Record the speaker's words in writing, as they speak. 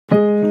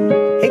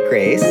Hey,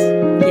 Grace.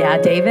 Yeah,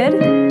 David?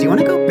 Do you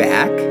want to go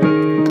back?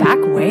 Back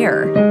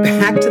where?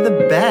 Back to the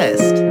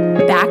best.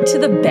 Back to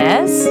the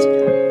best?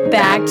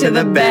 Back to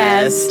the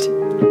best.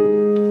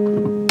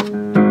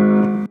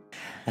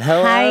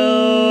 Hello,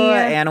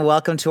 Hi. and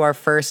welcome to our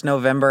first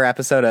November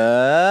episode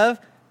of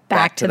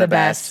Back to the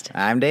Best.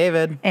 I'm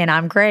David. And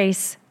I'm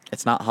Grace.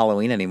 It's not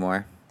Halloween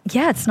anymore.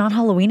 Yeah, it's not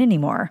Halloween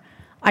anymore.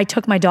 I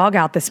took my dog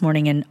out this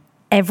morning and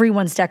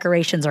everyone's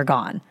decorations are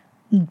gone.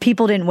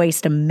 People didn't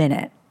waste a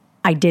minute.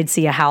 I did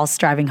see a house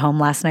driving home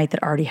last night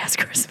that already has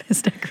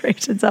Christmas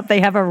decorations up.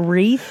 They have a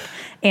wreath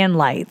and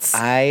lights.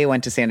 I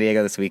went to San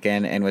Diego this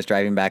weekend and was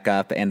driving back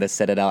up, and the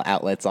Citadel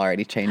outlets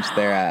already changed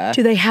their.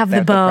 Do they have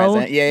the bow?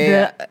 present.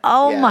 Yeah.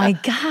 Oh Yeah. my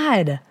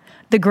God.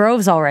 The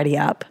Grove's already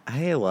up.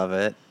 I love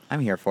it. I'm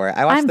here for it.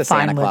 I watched I'm The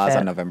fine Santa with Claus it.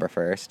 on November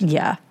 1st.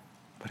 Yeah.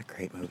 What a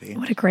great movie.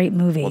 What a great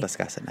movie. We'll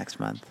discuss it next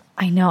month.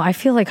 I know. I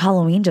feel like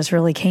Halloween just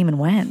really came and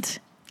went.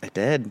 It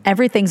did.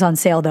 Everything's on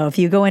sale, though. If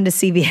you go into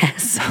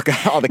CVS,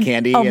 All the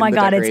candy. oh and my the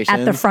God, it's at the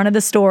decorations. front of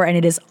the store and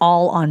it is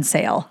all on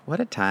sale. What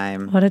a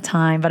time. What a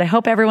time. But I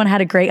hope everyone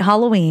had a great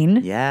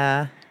Halloween,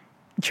 Yeah.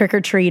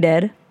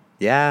 trick-or-treated,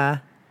 Yeah.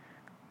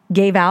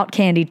 gave out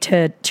candy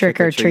to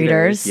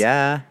trick-or-treaters,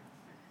 Yeah.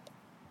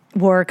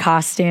 wore a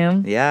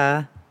costume,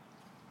 Yeah.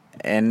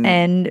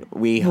 and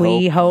we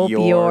hope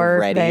you're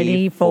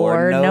ready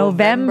for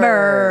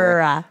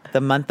November.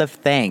 The month of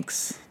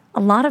thanks. A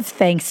lot of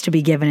thanks to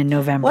be given in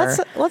November.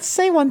 Let's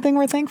say one thing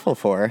we're thankful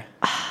for.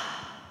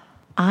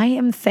 I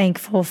am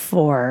thankful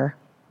for,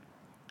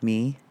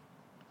 Me.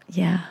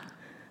 yeah.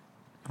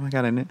 Oh my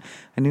God, I knew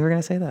we were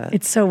gonna say that.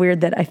 It's so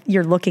weird that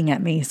you're looking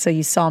at me, so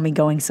you saw me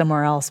going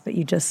somewhere else, but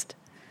you just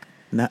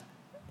No,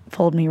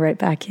 pulled me right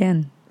back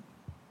in.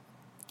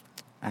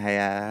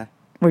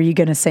 Were you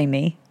going to say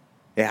me?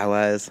 I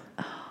was.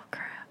 Oh,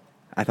 crap.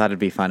 I thought it'd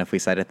be fun if we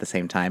said it at the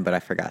same time, but I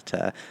forgot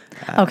to.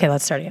 Okay,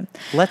 let's start again.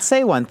 Let's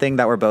say one thing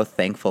that we're both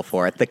thankful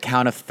for at the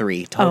count of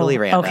three. Totally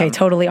random. Okay,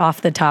 totally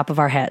off the top of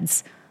our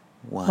heads.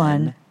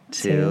 One,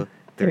 two,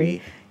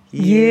 three.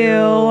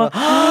 You.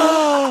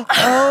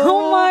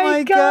 Oh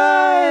my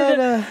God.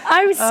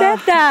 I said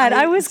that.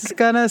 I was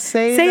gonna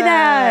say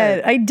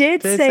that. I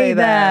did say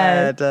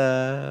that.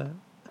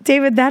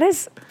 David, that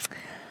is,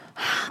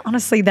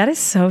 honestly, that is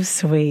so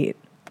sweet.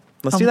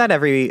 Let's do that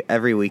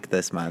every week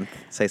this month.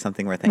 Say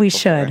something we're thankful We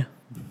should.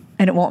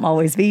 And it won't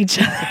always be each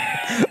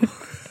other.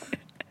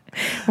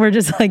 We're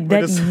just like,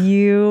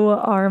 you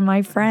are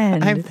my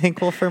friend. I'm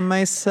thankful for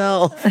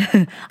myself.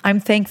 I'm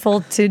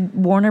thankful to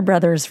Warner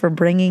Brothers for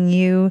bringing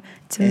you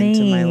to me.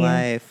 Into my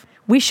life.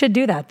 We should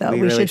do that, though.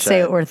 We We really should say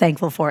should. what we're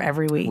thankful for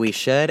every week. We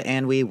should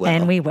and we will.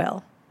 And we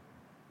will.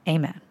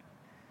 Amen.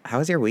 How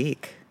was your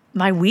week?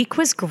 My week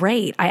was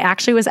great. I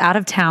actually was out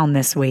of town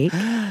this week.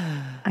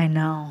 I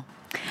know.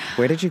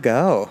 Where did you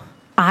go?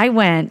 I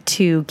went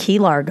to Key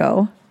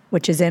Largo,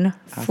 which is in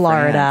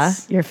Florida.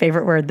 France. Your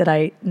favorite word that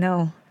I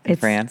know.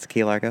 France,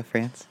 Key Largo,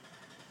 France.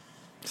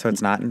 So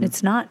it's not in.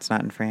 It's not. It's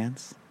not in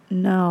France.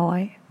 No,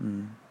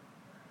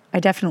 I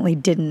definitely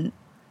didn't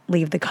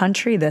leave the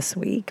country this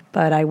week,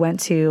 but I went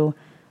to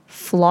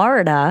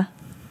Florida.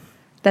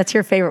 That's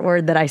your favorite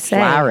word that I say.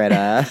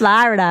 Florida.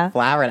 Florida.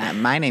 Florida.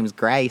 My name's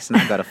Grace, and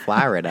I go to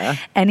Florida.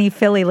 Any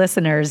Philly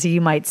listeners,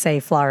 you might say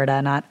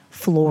Florida, not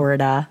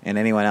Florida. And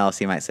anyone else,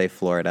 you might say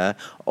Florida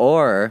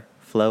or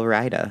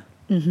Florida.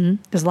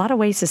 There's a lot of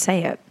ways to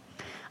say it,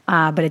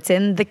 but it's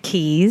in the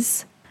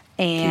Keys.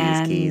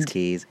 And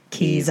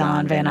Keys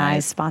on Van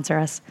Nuys sponsor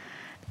us.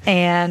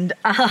 And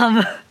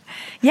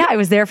yeah, I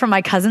was there for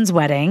my cousin's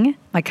wedding.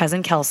 My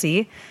cousin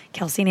Kelsey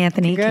and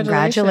Anthony.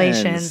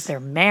 Congratulations! They're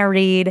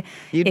married.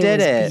 You did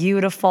it. It was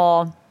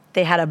beautiful.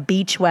 They had a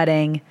beach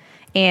wedding,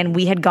 and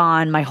we had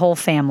gone, my whole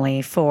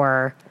family,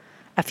 for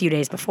a few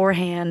days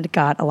beforehand.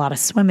 Got a lot of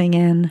swimming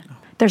in.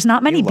 There's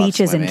not many You love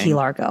beaches in swimming. Key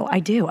Largo. I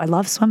do. I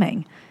love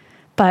swimming,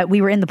 but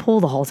we were in the pool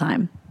the whole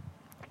time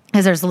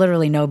because there's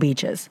literally no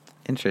beaches.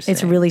 Interesting.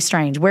 It's really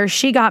strange. Where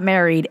she got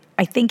married,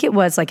 I think it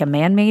was like a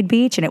man-made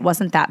beach, and it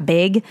wasn't that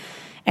big,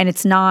 and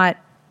it's not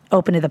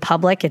open to the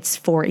public. It's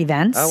for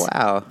events. Oh,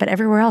 wow. But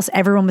everywhere else,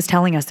 everyone was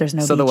telling us there's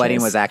no So beaches. the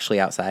wedding was actually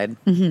outside?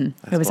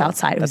 Mm-hmm. It was cool.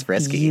 outside. It That's was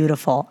risky.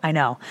 Beautiful. I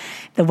know.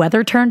 The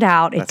weather turned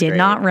out. It That's did great.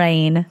 not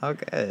rain. Oh,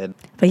 good.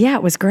 But yeah,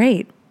 it was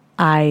great.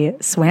 I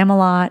swam a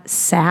lot,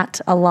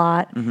 sat a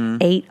lot,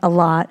 ate a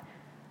lot,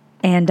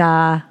 and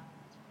had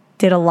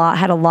a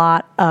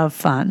lot of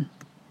fun.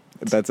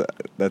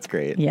 That's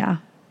great. Yeah.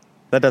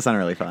 That does sound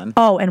really fun.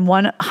 Oh, and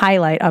one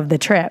highlight of the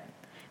trip,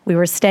 we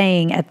were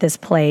staying at this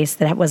place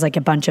that was like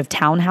a bunch of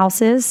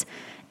townhouses.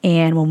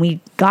 And when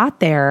we got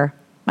there,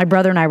 my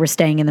brother and I were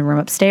staying in the room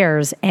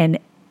upstairs. And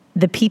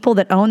the people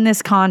that own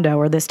this condo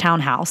or this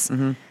townhouse,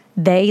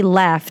 they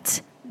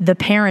left The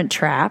Parent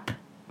Trap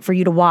for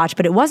you to watch.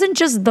 But it wasn't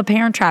just The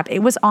Parent Trap. It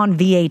was on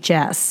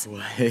VHS.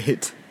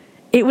 What?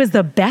 It was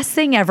the best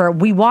thing ever.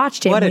 We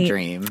watched it. What a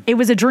dream. It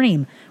was a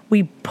dream.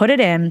 We put it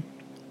in.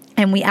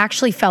 And we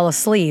actually fell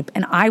asleep.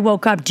 And I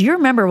woke up. Do you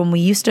remember when we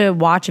used to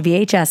watch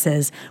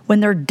VHSs? When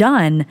they're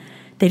done,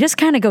 they just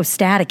kind of go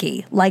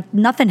staticky. Like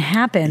nothing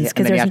happens. Yeah,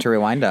 and then you have to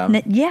rewind them.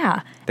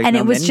 Yeah. There's and no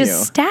it was menu.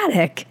 just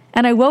static.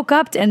 And I woke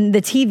up and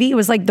the TV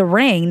was like The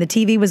Ring. The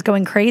TV was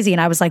going crazy. And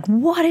I was like,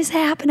 what is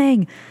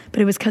happening?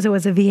 But it was because it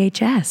was a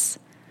VHS.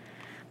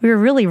 We were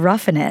really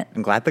roughing it.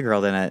 I'm glad the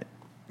girl didn't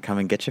come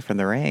and get you from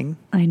The Ring.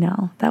 I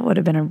know. That would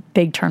have been a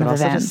big turn But of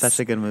also events. just such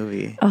a good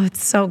movie. Oh,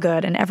 it's so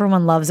good. And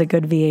everyone loves a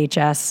good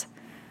VHS.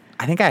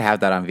 I think I have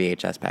that on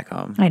VHS back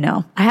home. I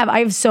know. I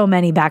have so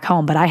many back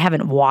home, but I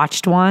haven't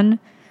watched one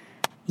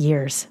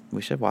years.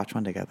 We should watch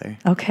one together.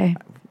 Okay.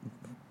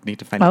 Need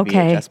to find a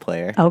Okay. VHS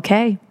player.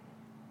 Okay.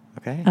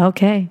 Okay.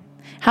 Okay.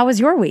 How was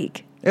your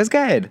week? It was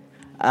good.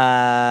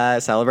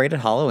 Celebrated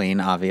Halloween,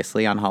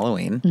 obviously, on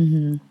Halloween.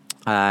 Mm-hmm.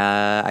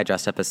 I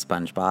dressed up as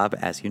SpongeBob,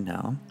 as you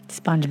know.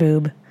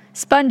 SpongeBob.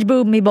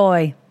 SpongeBob, me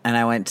boy. And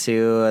I went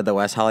to the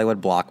West Hollywood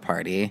block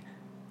party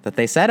that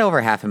they said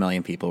over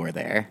 500,000 people were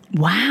there.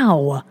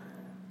 Wow.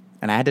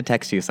 And I had to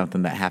text you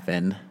something that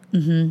happened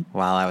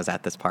while I was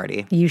at this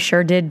party. You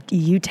sure did.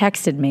 You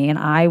texted me and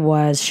I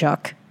was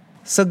shook.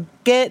 So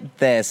get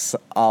this,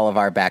 all of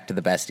our Back to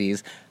the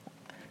Besties.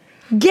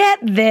 Get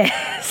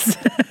this.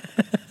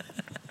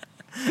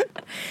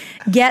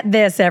 Get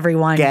this,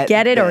 everyone. Get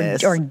it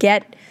this. or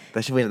get.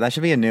 That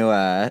should be a new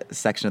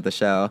section of the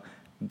show.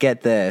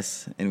 Get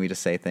this, and we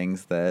just say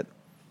things that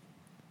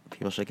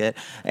people should get.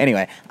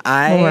 Anyway,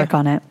 We'll work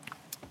on it.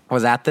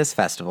 was at this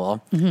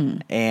festival,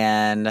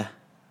 and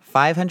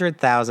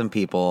 500,000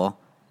 people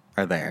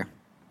are there.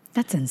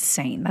 That's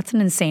insane. That's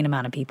an insane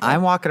amount of people.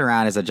 I'm walking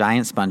around as a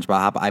giant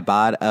SpongeBob. I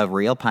bought a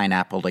real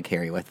pineapple to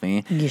carry with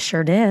me. You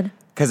sure did.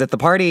 Because at the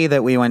party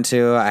that we went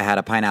to, I had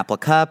a pineapple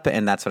cup,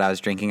 and that's what I was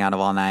drinking out of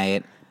all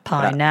night.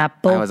 But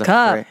Pineapple was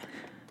cup. afraid-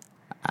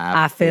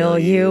 I fill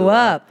you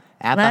up.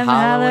 At the Let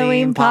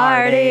Halloween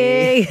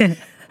party.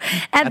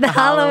 At the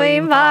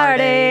Halloween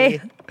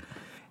party.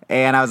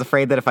 And I was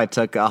afraid that if I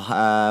took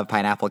a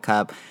pineapple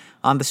cup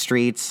on the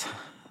streets,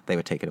 they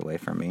would take it away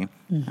from me.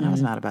 And I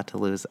was not about to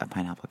lose a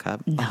pineapple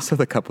cup. Also,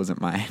 the cup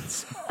wasn't mine.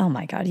 Oh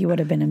my God, you would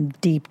have been in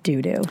deep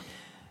doo-doo.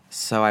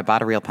 So I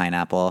bought a real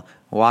pineapple,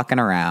 walking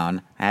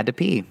around. I had to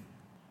pee.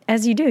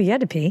 As you do, you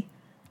had to pee.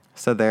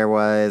 So there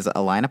was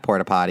a line of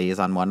porta potties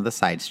on one of the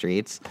side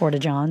streets. Porta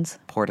Johns.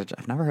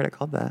 I've never heard it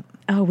called that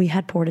Oh, we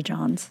had Porta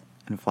Johns.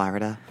 in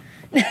Florida.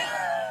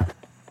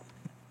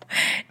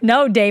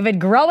 No, David,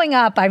 growing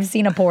up, I've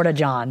seen a Porta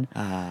John.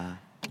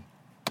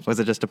 Was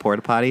it just a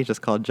porta potty,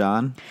 just called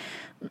John?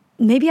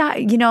 Maybe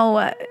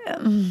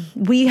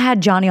we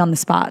had Johnny on the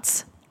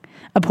Spots,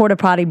 a porta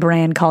potty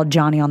brand called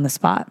Johnny on the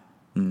Spot.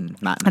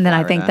 Not in And then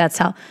I think Florida. that's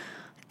how,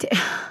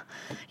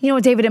 you know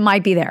what, David, it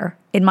might be there.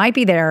 It might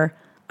be there.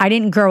 I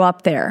didn't grow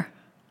up there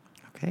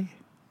Okay. I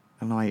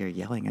don't know why you're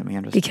yelling at me.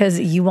 I'm just because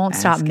you won't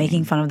stop asking.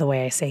 making fun of the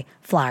way I say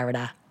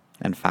Florida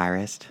And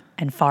Forest.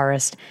 and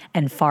Forest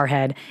and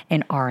Farhead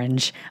and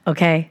Orange.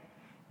 Okay.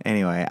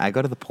 Anyway, I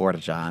go to the Porta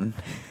John,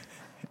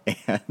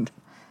 and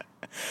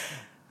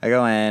I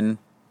go in,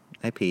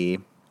 I pee,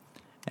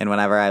 and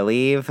whenever I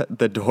leave,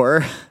 the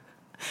door,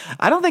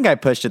 I don't think I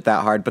pushed it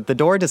that hard, but the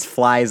door just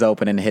flies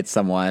open and hits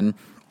someone.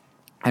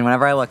 And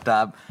whenever I looked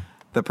up,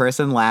 the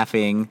person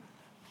laughing,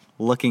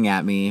 looking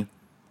at me,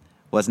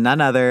 was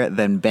none other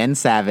than Ben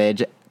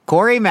Savage,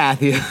 Corey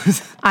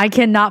Matthews. I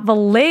cannot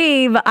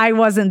believe I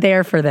wasn't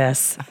there for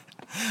this.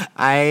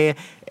 I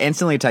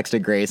instantly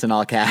texted Grace in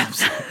all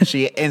caps.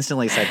 She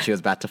instantly said she was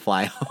about to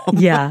fly home.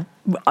 Yeah.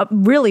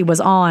 Really was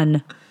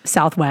on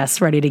Southwest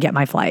ready to get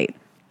my flight.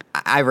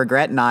 I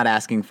regret not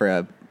asking for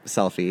a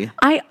selfie.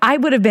 I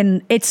would have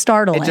been, it's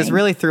startling. It just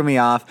really threw me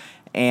off.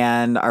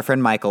 And our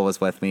friend Michael was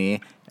with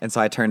me. And so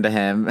I turned to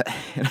him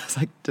and I was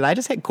like, did I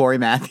just hit Corey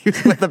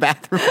Matthews with the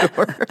bathroom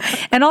door?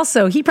 And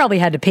also, he probably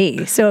had to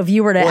pee. So if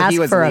you were to Well, ask he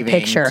was for a leaving,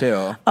 picture.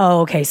 too.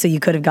 Oh, okay. So you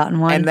could have gotten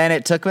one. And then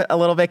it took a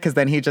little bit because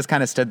then he just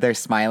kind of stood there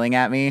smiling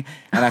at me.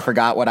 And I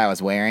forgot what I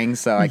was wearing.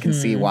 So I can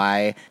see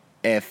why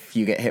if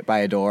you get hit by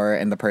a door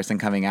and the person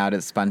coming out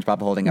is SpongeBob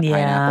holding a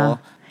pineapple.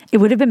 It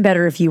would have been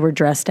better if you were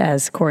dressed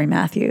as Corey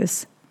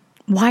Matthews.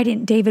 Why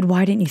didn't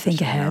you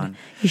think ahead?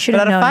 You should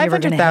have But known out of you were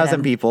going to hit 500,000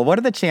 him. people, what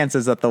are the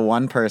chances that the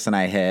one person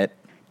I hit?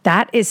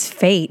 That is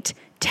fate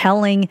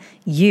telling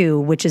you,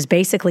 which is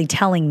basically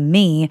telling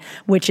me,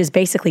 which is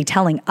basically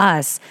telling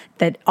us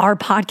that our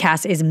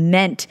podcast is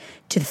meant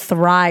to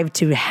thrive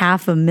to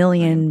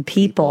 500,000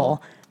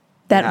 people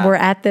that Yeah. were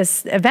at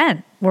this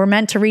event. We're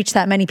meant to reach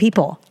that many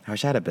people. I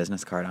wish I had a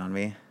business card on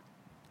me.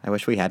 I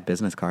wish we had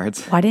business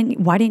cards. Why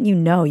didn't you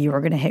know you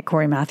were going to hit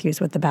Corey Matthews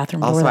with the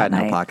bathroom door Also, I that had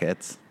night? no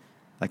pockets.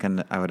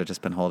 I would have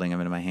just been holding them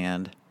in my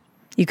hand,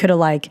 You could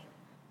have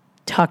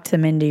tucked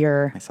them into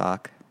your my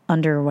sock.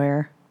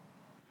 underwear.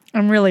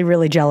 I'm really,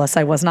 really jealous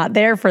I was not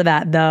there for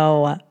that,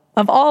 though.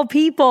 Of all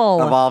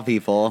people. Of all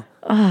people.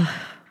 And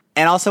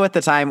also at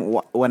the time,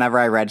 whenever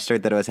I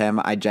registered that it was him,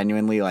 I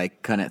genuinely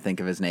couldn't think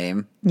of his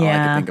name. All I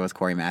Yeah. could think of was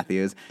Corey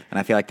Matthews, and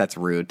I feel like that's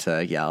rude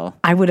to yell.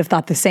 I would have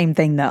thought the same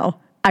thing, though.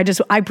 I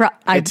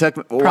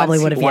probably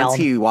would have once yelled.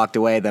 he walked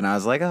away. Then I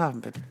was like, "Oh,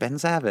 Ben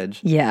Savage."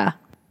 Yeah,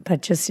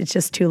 but it's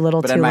just too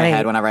little, But too in my late.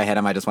 head, whenever I hit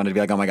him, I just wanted to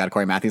be like, "Oh my God,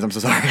 Corey Matthews, I'm so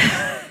sorry."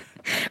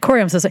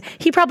 Corey, I'm so sorry.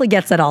 He probably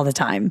gets that all the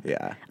time.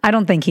 Yeah. I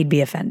don't think he'd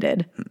be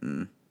offended.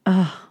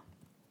 Oh,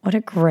 what a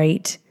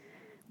great.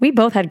 We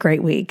both had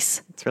great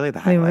weeks. It's really the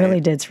We highlight. really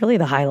did. It's really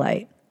the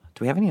highlight.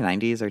 Do we have any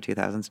 90s or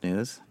 2000s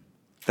news?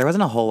 There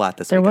wasn't a whole lot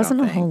this There week.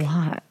 wasn't I a don't whole think.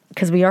 lot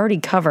because we already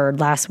covered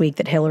last week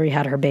that Hillary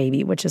had her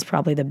baby, which is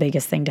probably the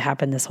biggest thing to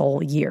happen this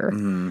whole year,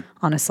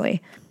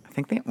 honestly. I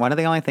think one of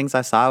the only things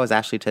I saw was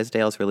Ashley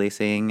Tisdale's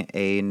releasing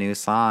a new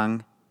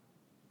song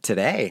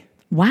today.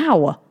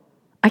 Wow.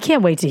 I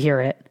can't wait to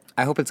hear it.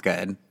 I hope it's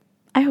good.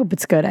 I hope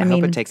it's good. I I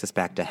mean, hope it takes us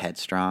back to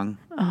Headstrong.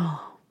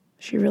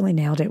 she really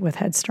nailed it with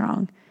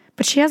Headstrong,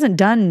 but she hasn't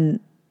done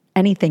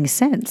anything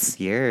since.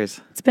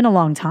 Years. It's been a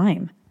long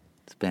time.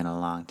 It's been a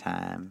long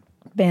time.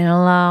 Been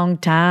a long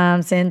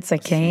time since I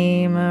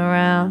came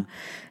around.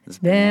 It's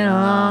been a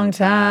long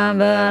time,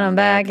 but I'm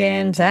back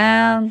in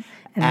town.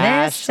 And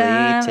this Ashley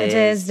time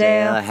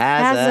Tisdale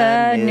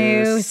has a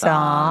new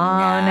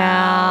song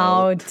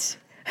out.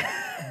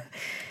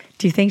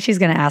 Do you think she's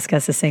going to ask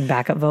us to sing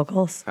backup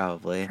vocals?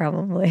 Probably.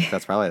 Probably.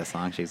 That's probably the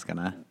song she's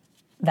gonna.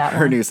 That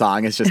Her one. new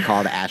song is just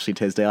called Ashley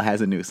Tisdale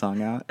has a new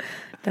song out.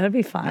 That would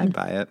be fun. I'd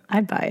buy it.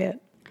 I'd buy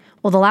it.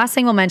 Well, the last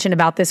thing we'll mention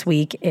about this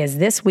week is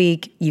this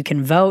week you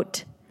can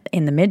vote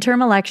in the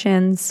midterm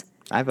elections.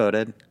 I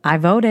voted. I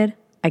voted.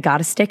 I got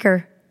a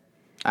sticker.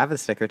 I have a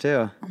sticker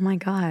too. Oh my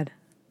God.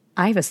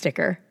 I have a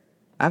sticker.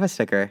 I have a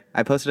sticker.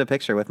 I posted a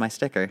picture with my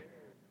sticker.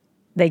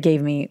 They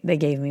gave me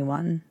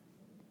one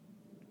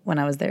when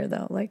I was there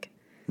though. Like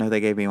No, they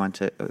gave me one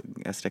to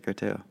a sticker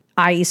too.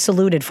 I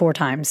saluted 4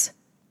 times.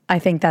 I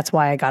think that's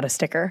why I got a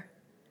sticker.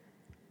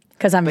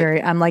 Because I'm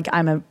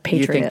a patriot.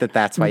 You think that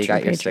that's I'm why a you true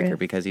got your patriot. sticker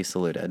because you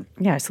saluted?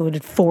 Yeah, I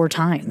saluted 4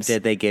 times.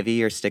 Did they give you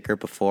your sticker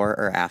before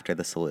or after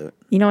the salute?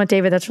 You know what,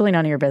 David? That's really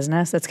none of your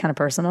business. That's kind of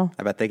personal.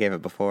 I bet they gave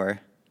it before.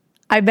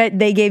 I bet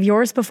they gave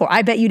yours before.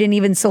 I bet you didn't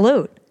even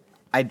salute.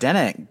 I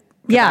didn't.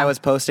 'Cause Yeah, I was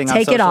posting on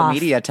take it social off.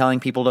 media telling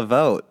people to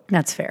vote.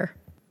 That's fair.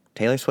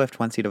 Taylor Swift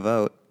wants you to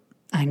vote.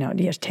 I know.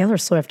 Yes, Taylor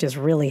Swift is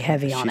really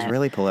heavy on She's it.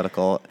 really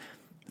political.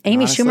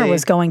 Amy honestly- Schumer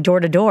was going door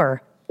to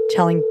door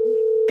telling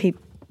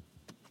people.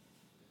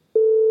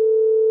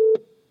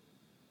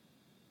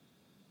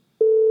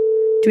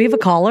 Do we have a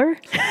caller?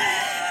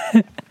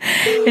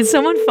 Is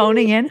someone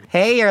phoning in?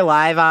 Hey, you're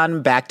live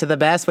on Back to the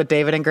Best with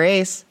David and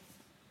Grace.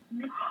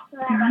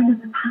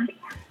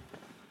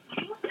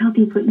 Tell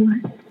people you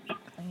are.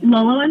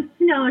 Lola wants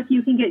to know if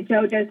you can get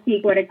JoJo's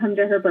Secret to come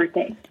to her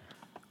birthday.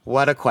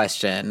 What a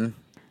question.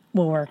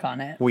 We'll work on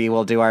it. We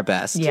will do our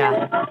best.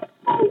 Yeah.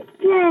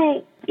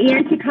 Yay!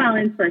 And to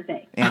Colin's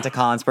birthday. And to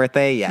Colin's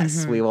birthday,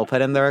 yes, we will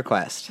put in the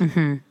request.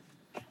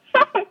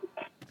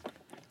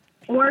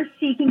 Or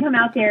she can come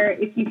out there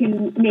if you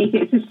can make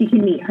it so she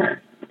can meet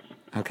her.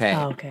 Okay.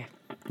 Oh, okay.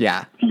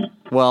 Yeah.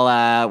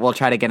 We'll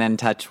try to get in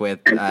touch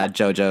with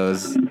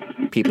JoJo's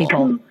people.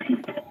 People.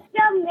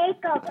 No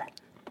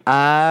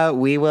makeover.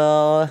 We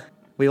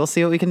will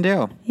see what we can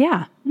do.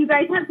 Yeah. You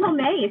guys have till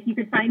May if you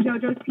could find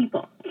JoJo's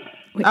people.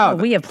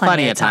 We have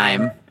plenty of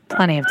time.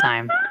 Plenty of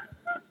time.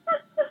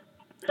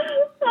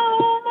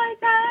 Oh my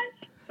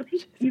gosh. Okay,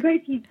 you guys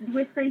keep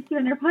with Gracie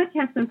on their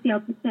podcast, so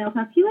I'll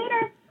talk to you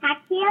later.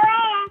 Talk to you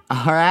later.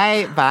 All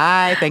right.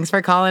 Bye. Thanks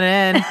for calling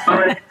in.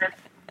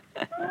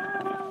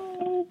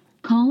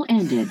 Call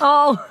ended.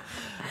 Oh,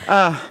 What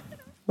a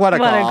what a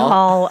call.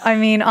 call. I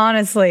mean,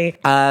 honestly,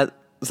 So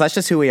that's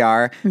just who we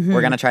are.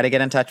 We're going to try to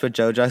get in touch with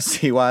JoJo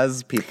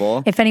Siwa's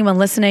people. if anyone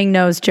listening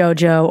knows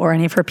JoJo or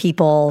any of her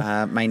people,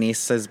 My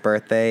niece's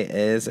birthday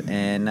is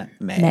in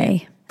May.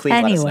 May. Please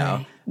anyway, let us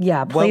know. Yeah,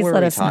 What please were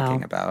let we us talking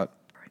know. about?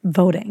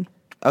 Voting.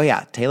 Oh,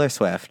 yeah. Taylor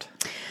Swift.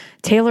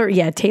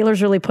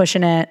 Taylor's really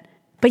pushing it.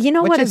 But you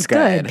know Which what? is It's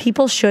good. good.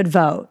 People should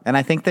vote. And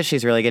I think that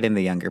she's really getting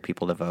the younger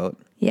people to vote.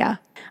 Yeah.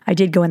 I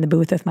did go in the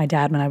booth with my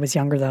dad when I was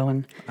younger, though,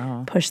 and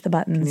Oh. push the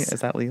buttons.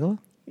 Is that legal?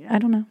 I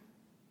don't know.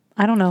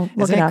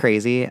 Look Isn't it it up.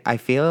 crazy?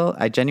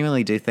 I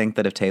genuinely do think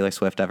that if Taylor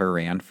Swift ever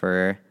ran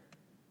for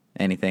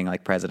anything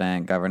like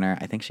president, governor,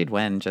 I think she'd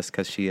win just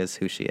because she is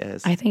who she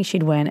is. I think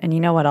she'd win. And you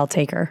know what? I'll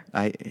take her.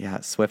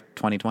 Swift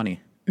 2020.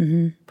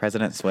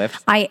 President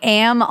Swift, I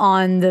am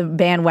on the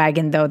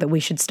bandwagon, though, that we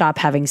should stop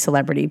having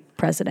celebrity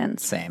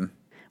presidents. same.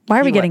 Why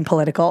are we He getting went-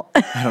 political?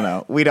 I don't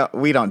know. We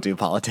don't do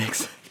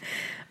politics,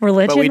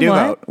 Religion? but we do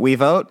what? vote. We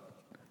vote,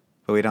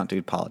 but we don't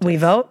do politics. We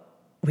vote.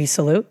 We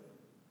salute.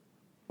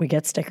 We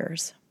get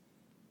stickers.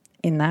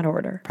 In that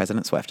order.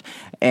 President Swift.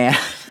 And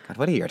God,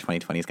 what a year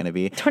 2020 is going to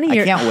be. 20 I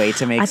year- can't wait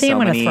to make I think so I'm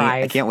gonna many.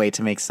 thrive. I can't wait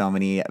to make so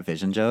many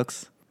vision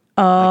jokes.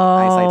 Oh,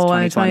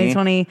 Eyesight's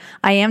 2020.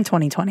 I am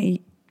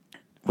 2020.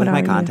 With What my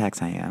are you?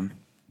 contacts,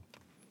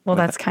 Well,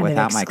 that's kind of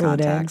without my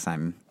excluded. contacts.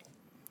 I'm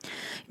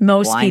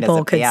Most blind as people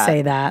a could bat.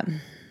 say that.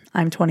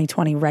 I'm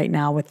 2020 right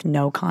now with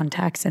no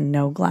contacts and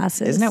no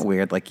glasses. Isn't it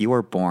weird? Like you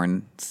were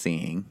born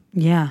seeing.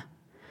 Yeah.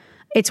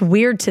 It's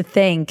weird to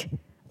think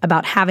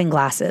about having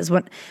glasses.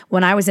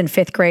 When I was in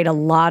 5th grade, a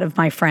lot of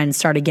my friends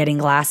started getting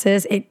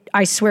glasses.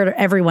 I swear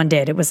everyone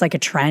did. It was like a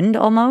trend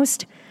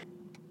almost.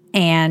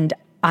 And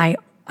I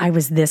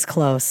was this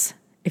close.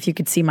 If you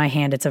could see my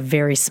hand, it's a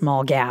very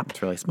small gap.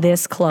 It's really small.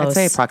 This close I'd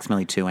say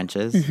approximately 2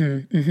 inches.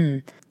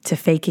 to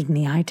faking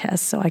the eye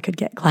test so I could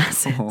get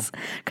glasses.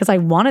 Because I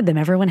wanted them.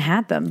 Everyone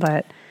had them,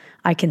 but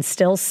I can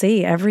still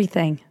see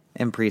everything.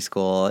 In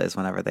preschool is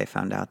whenever they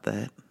found out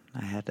that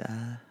I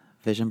had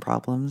vision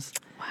problems.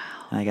 Wow.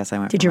 And I guess I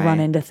went Did for you run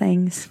into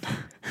things?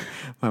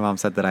 My mom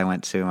said that I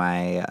went to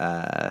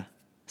my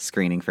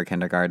screening for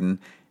kindergarten,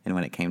 and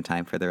when it came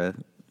time for the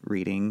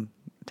reading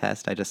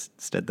test, I just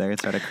stood there and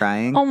started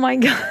crying. Oh my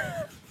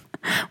God.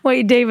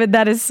 Wait, David,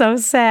 that is so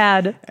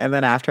sad. And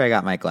then after I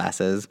got my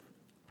glasses,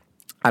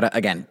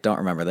 don't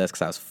remember this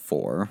because I was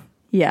 4.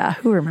 Yeah,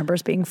 who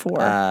remembers being 4?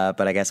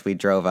 But I guess we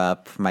drove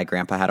up. My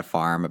grandpa had a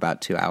farm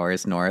about 2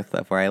 hours north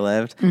of where I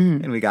lived.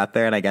 And we got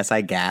there, and I guess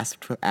I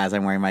gasped as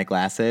I'm wearing my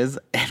glasses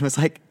and was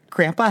like,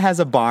 Grandpa has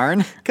a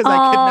barn? Because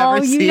I could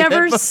never see it. You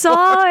never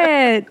saw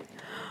it.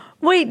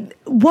 Wait,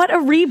 what a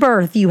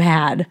rebirth you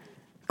had.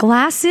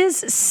 Glasses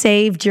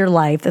saved your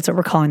life. That's what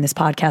we're calling this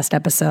podcast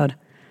episode.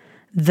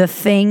 The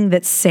thing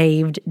that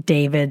saved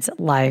David's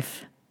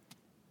life.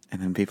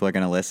 And then people are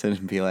going to listen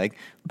and be like,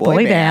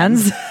 Boy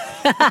bands.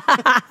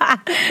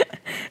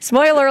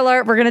 Spoiler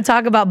alert, we're going to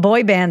talk about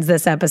boy bands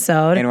this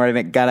episode. And we're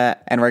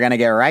gonna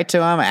get right to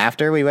them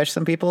after we wish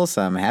some people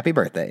some happy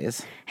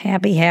birthdays.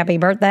 Happy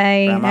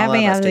birthday. From all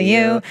Happy of us to to you.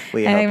 you.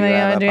 We hope you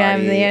have a party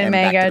and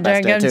make back our to the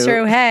best dream day, come too.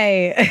 true.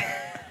 Hey.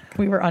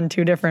 We were on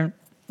 2 different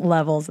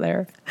levels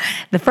there.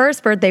 The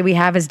first birthday we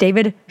have is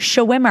David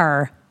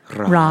Schwimmer.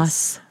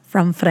 Ross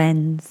from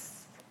Friends.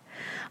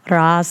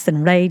 Ross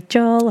and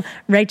Rachel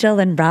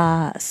and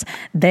Ross.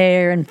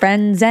 They're in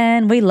Friends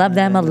and we love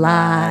them a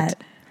lot.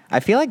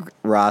 I feel like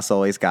Ross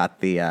always got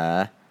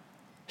the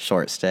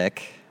short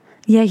stick.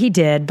 Yeah, he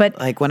did. But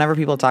Like whenever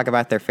people talk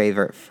about their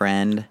favorite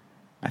friend,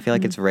 I feel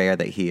like it's rare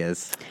that he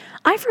is.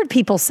 I've heard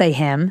people say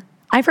him.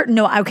 I'll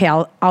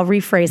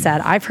rephrase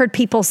that. I've heard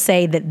people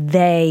say that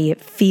they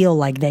feel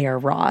like they are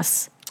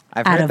Ross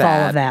I've out heard of all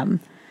that. of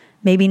them.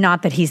 Maybe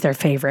not that he's their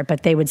favorite,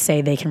 but they would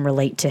say they can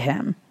relate to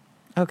him.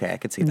 Okay, I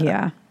could see that.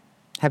 Yeah.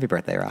 Happy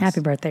birthday, Ross.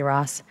 Happy birthday,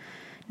 Ross.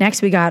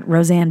 Next, we got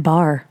Roseanne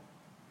Barr,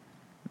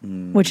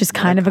 which is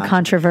kind of a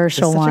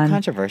controversial It's such one. a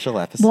controversial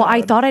episode. Well,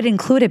 I thought I'd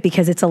include it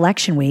because it's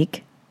election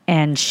week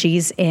and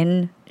she's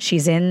in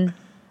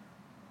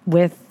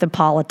with the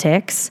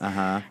politics.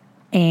 Uh-huh.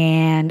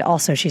 And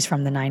also she's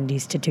from the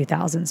 90s to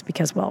 2000s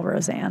because, well,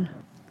 Roseanne.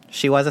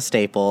 She was a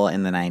staple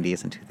in the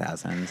 90s and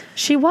 2000s.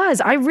 She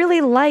was. I really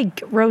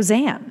like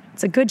Roseanne.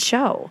 It's a good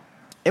show.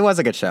 It was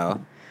a good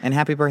show. And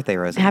happy birthday,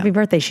 Roseanne. Happy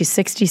birthday. She's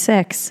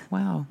 66.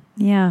 Wow.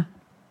 Yeah.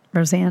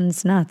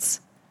 Roseanne's nuts.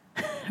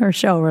 Her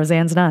show,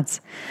 Roseanne's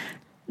Nuts.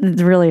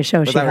 It's really a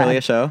show Was she that had. really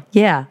a show?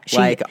 Yeah. She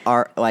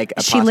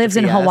lives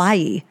in apostrophe S?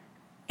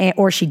 Hawaii,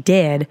 or she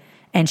did,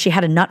 and she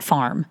had a nut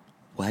farm.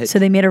 What? So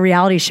they made a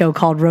reality show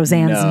called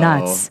Roseanne's No.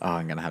 Nuts. Oh,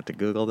 I'm going to have to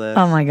Google this.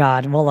 Oh my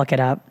God, we'll look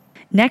it up.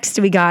 Next,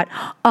 we got,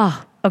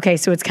 okay,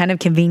 so it's kind of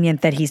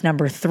convenient that he's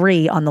number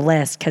 3 on the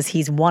list because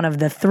he's one of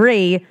the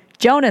 3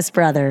 Jonas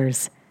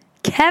brothers.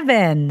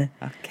 Kevin.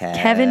 Okay.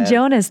 Kevin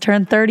Jonas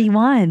turned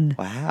 31.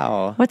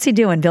 Wow. What's he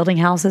doing? Building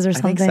houses or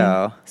something? think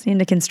so. Is he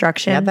into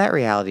construction? He had that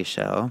reality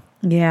show.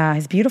 Yeah,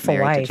 his beautiful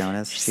Married wife. to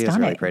Jonas. She's She was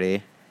stunning. really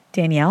pretty.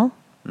 Danielle?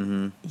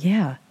 Mm-hmm.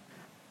 Yeah.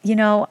 You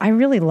know, I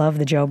really love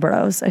the Joe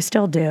Bros. I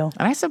still do.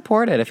 And I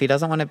support it. If he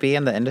doesn't want to be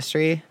in the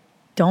industry,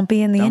 Don't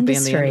be in the don't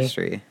industry. be in the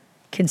industry.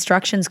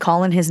 Construction's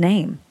calling his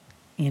name,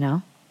 you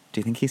know? Do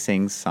you think he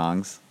sings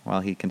songs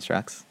while he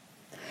constructs?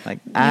 Like,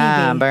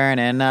 I'm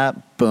burning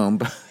up, boom,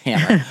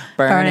 hammer.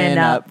 Burning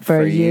up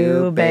for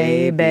you,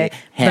 baby,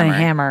 hammer.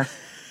 Hammer.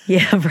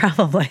 Yeah,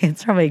 probably.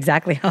 It's probably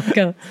exactly how it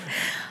goes.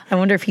 I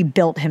wonder if he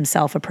built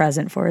himself a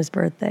present for his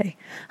birthday.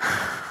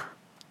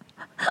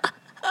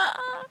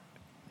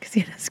 Because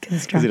he does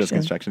construction. Because he does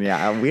construction.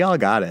 Yeah, we all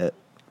got it.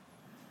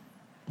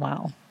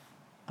 Wow.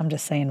 I'm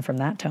just saying from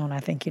that tone, I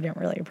think you didn't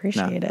really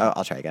appreciate it. Oh,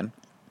 I'll try again.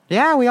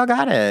 Yeah, we all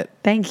got it.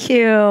 Thank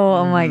you.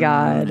 Oh my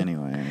God.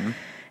 Anyway.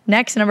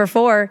 Next, number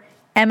 4,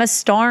 Emma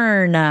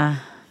Stone. I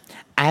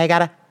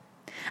got a pocket.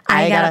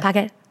 I got a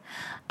pocket.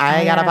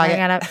 I got a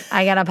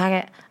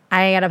pocket.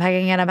 I got a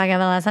pocket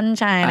full of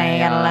sunshine. I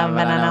got a love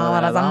and I know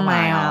what is on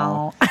my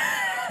own.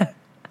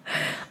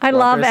 I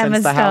love her Emma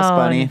since the House Stone.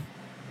 Bunny.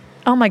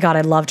 Oh my God,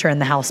 I loved her in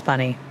The House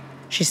Bunny.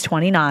 She's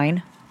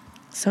 29.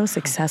 So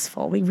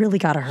successful. We really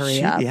got to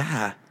hurry up.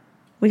 Yeah.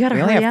 We got to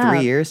We hurry only have up.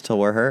 3 years till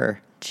we're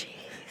her.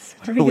 Jeez,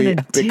 what are we going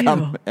to do?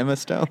 become Emma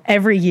Stone.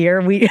 Every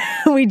year we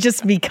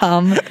just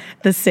become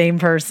the same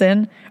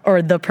person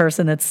or the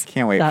person that's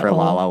Can't wait that for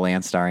La old. La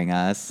Land starring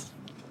us.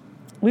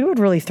 We would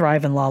really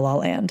thrive in La La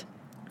Land.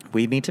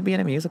 We need to be in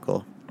a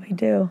musical. We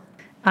do.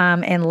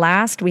 And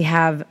last, we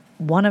have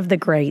one of the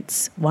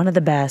greats, one of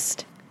the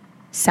best,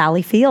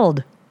 Sally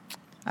Field.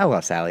 I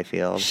love Sally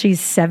Field. She's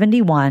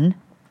 71.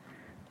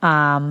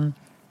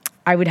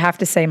 I would have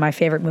to say my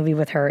favorite movie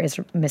with her is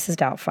Mrs.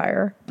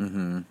 Doubtfire.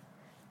 Mm-hmm.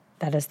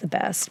 That is the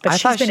best. But I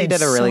she's thought been she in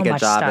did a really so good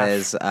much job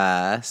stuff.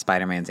 as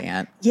Spider-Man's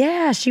aunt.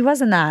 Yeah, she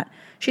was in that.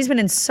 She's been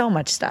in so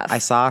much stuff. I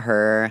saw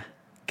her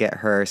get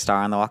her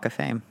star on the Walk of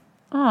Fame.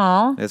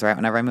 Aw. It was right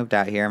whenever I moved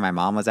out here. My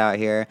mom was out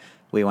here.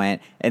 We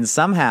went, and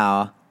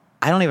somehow,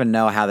 I don't even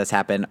know how this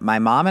happened. My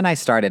mom and I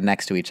started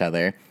next to each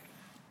other,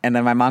 and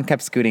then my mom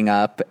kept scooting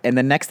up. And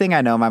the next thing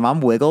I know, my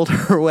mom wiggled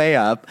her way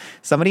up.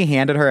 Somebody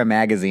handed her a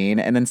magazine,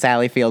 and then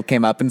Sally Field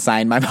came up and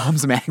signed my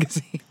mom's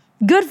magazine.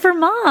 Good for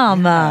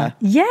Mom.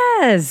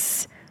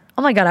 Yes.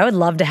 Oh my God, I would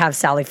love to have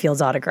Sally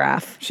Field's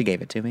autograph. She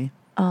gave it to me.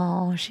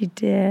 Oh, she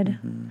did.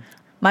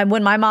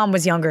 When my mom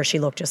was younger, she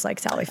looked just like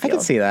Sally I Field. can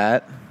see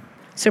that.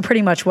 So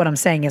pretty much what I'm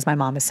saying is my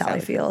mom is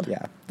Sally Field.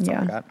 Yeah. That's all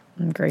I got.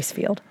 I'm Grace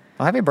Field.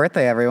 Well, happy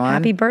birthday, everyone.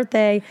 Happy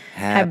birthday.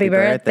 Happy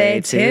birthday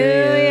to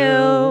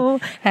you.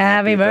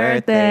 Happy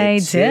birthday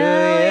to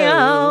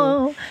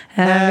you.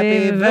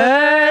 Happy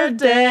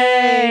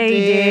birthday,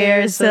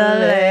 dear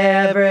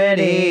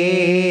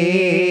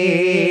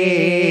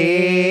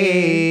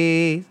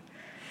celebrity.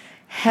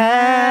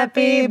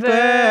 Happy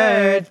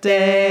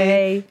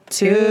birthday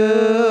to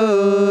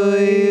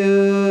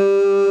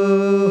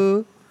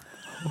you.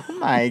 Oh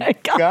my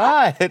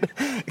God.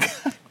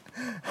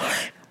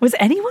 Was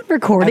anyone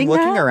recording I'm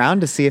looking that? around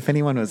to see if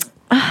anyone was.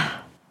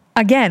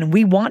 Again,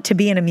 we want to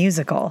be in a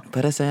musical.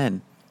 Put us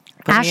in.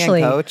 Put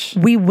Ashley, me in, coach.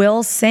 we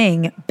will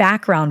sing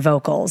background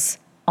vocals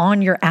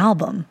on your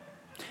album.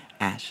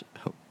 Ash,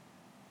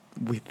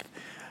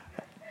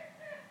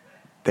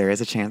 there is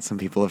a chance some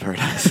people have heard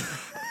us.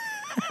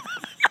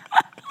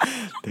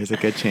 There's a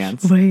good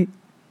chance Wait,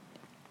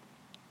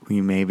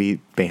 we may be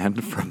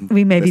banned from.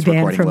 we may be this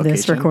banned recording from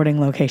this location. recording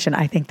location.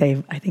 I think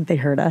they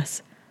heard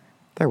us.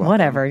 They're welcome.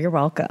 Whatever, you're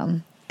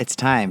welcome. It's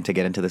time to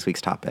get into this week's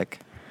topic.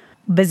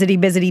 Busy,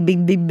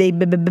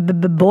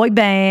 big boy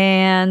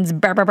bands.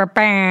 Bow, bow, bow,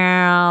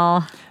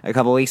 bow. A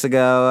couple weeks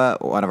ago,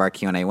 one of our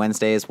Q&A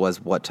Wednesdays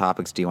was what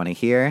topics do you want to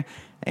hear?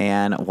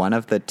 And one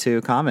of the two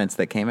comments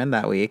that came in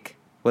that week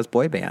was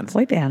boy bands.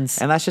 Boy bands.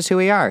 And that's just who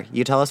we are.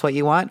 You tell us what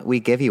you want, we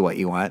give you what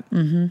you want.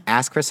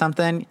 Ask for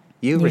something,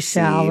 you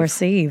receive. shall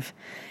receive.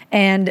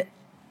 And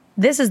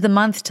this is the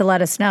month to let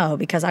us know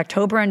because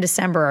October and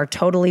December are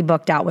totally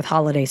booked out with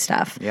holiday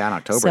stuff. Yeah, and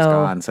October's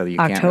gone, so you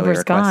can't really October's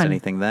request gone.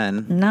 anything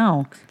then.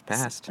 No.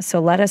 Fast. So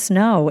let us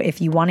know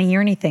if you want to hear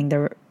anything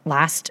the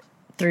last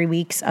 3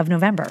 weeks of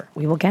November.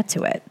 We will get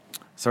to it.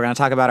 So we're going to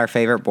talk about our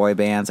favorite boy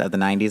bands of the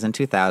 90s and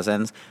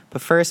 2000s.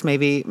 But first,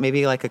 maybe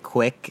like a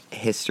quick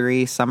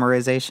history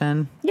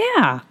summarization.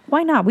 Yeah,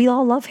 why not? We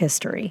all love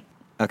history.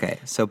 Okay,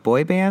 so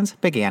boy bands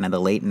began in the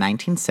late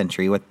 19th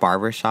century with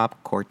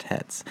barbershop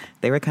quartets.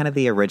 They were kind of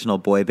the original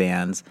boy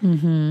bands.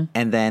 And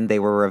then they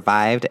were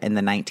revived in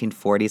the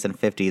 1940s and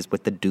 50s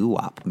with the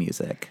doo-wop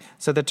music.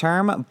 So the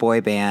term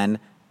boy band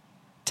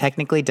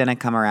technically didn't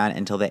come around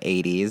until the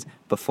 80s.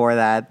 Before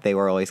that, they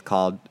were always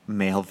called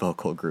male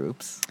vocal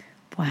groups.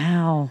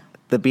 Wow.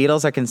 The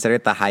Beatles are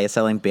considered the highest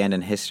selling band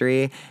in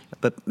history,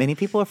 but many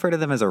people refer to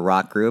them as a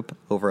rock group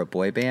over a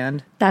boy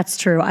band. That's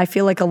true. I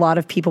feel like a lot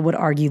of people would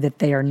argue that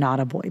they are not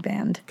a boy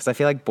band. Because I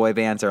feel like boy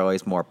bands are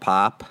always more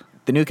pop.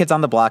 The New Kids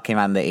on the Block came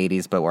out in the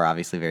 80s, but were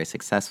obviously very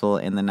successful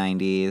in the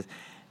 90s.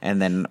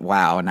 And then,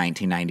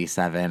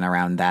 1997,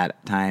 around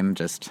that time,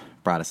 just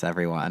brought us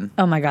everyone.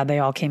 Oh my God, they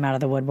all came out of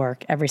the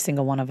woodwork, every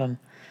single one of them.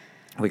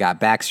 We got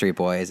Backstreet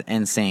Boys,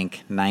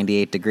 NSYNC,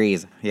 98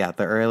 Degrees. Yeah,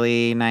 the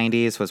early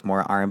 90s was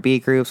more R&B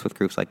groups with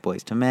groups like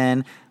Boyz II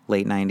Men.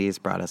 Late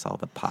 90s brought us all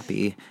the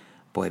poppy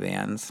boy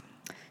bands.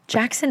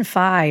 Jackson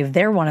 5,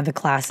 they're one of the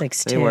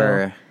classics too. They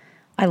were.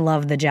 I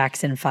love the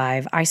Jackson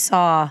 5. I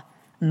saw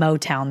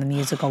Motown, the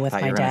musical, with I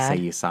thought my you were going to dad.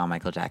 say you saw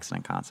Michael Jackson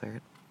in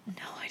concert.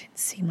 No, I didn't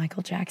see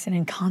Michael Jackson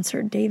in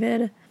concert,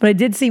 David. But I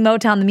did see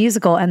Motown, the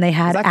musical, and they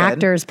had that good?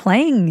 actors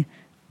playing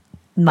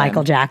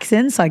Michael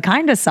Jackson, so I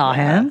kind of saw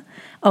him.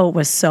 Oh, it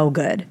was so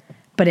good.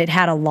 But it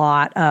had a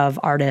lot of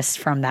artists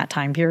from that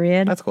time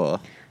period. That's cool.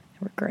 They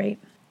were great.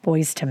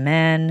 Boyz II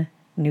Men,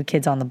 New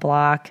Kids on the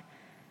Block,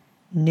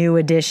 New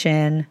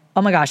Edition.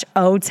 Oh my gosh,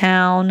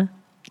 O-Town.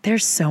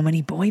 There's so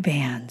many boy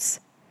bands.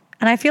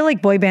 And I feel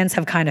like boy bands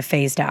have kind of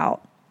phased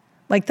out.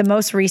 Like the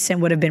most recent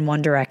would have been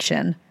One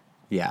Direction.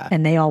 Yeah.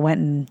 And they all went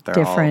in They're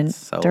all different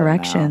solo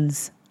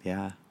directions. now.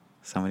 Yeah.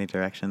 So many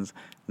directions.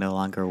 No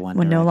longer one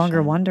Well, direction. no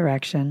longer One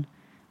Direction.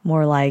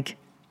 More like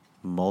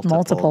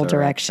multiple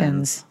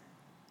directions.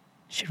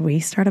 Should we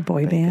start a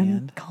boy band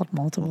band? called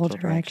Multiple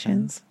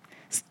Directions?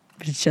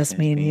 But it's just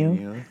me and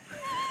you.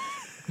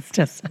 It's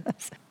just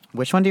us.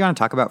 Which one do you want to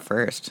talk about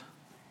first?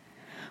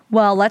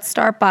 Well, let's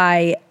start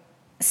by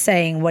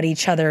saying what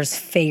each other's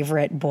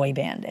favorite boy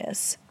band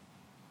is.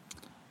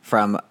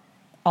 From,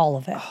 All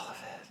of it.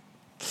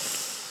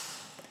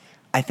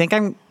 I think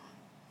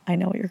I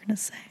know what you're going to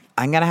say.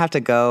 I'm going to have to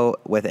go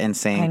with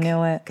NSYNC. I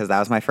knew it. Because that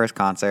was my first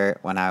concert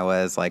when I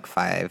was like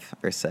 5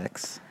 or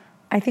 6.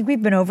 I think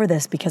we've been over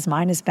this because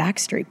mine is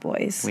Backstreet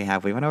Boys. We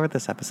went over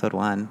this episode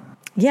 1.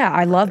 Yeah,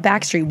 I love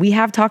Backstreet. We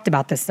have talked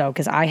about this though,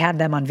 because I had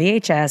them on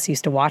VHS,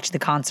 used to watch the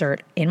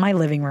concert in my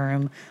living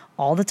room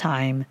all the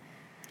time.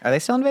 Are they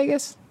still in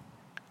Vegas?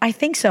 I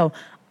think so.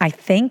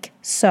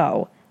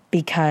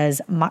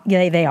 Because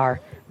they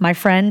are. My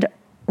friend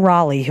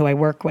Raleigh, who I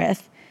work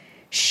with,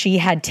 she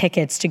had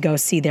tickets to go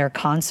see their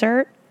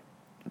concert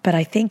but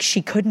I think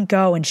she couldn't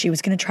go and she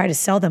was going to try to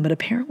sell them, but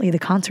apparently the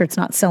concert's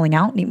not selling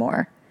out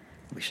anymore.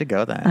 We should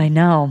go then. I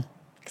know.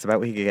 Because I bet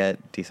we could get a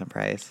decent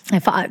price.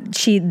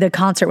 The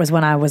concert was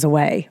when I was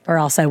away, or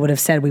else I would have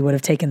said we would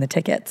have taken the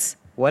tickets.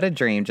 What a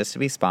dream just to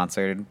be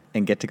sponsored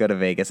and get to go to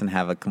Vegas and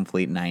have a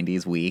complete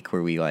 90s week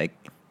where we like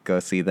go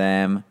see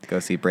them, go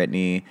see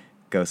Britney,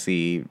 go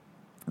see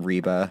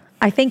Reba.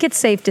 I think it's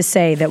safe to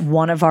say that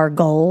one of our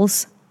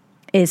goals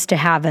is to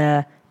have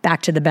a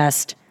Back to the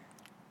Best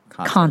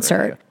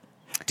concert. Review.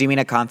 Do you mean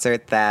a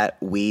concert that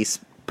we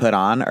put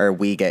on, or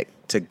we get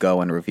to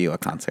go and review a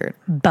concert?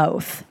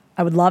 Both.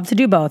 I would love to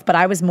do both, but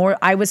I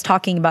was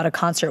talking about a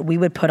concert we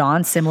would put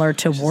on similar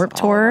to Warped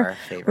Tour,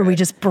 where we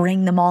just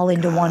bring them all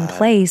into one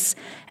place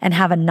and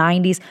have a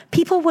 90s.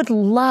 People would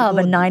love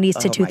a 90s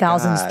to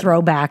 2000s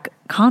throwback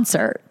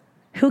concert.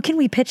 Who can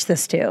we pitch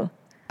this to?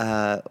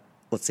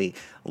 Let's see.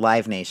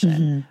 Live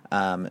Nation,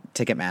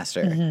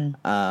 Ticketmaster,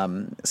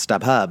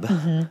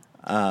 StubHub.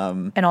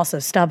 And also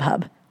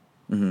StubHub.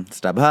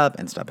 StubHub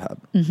and StubHub.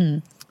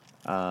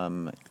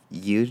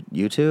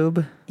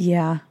 YouTube?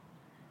 Yeah.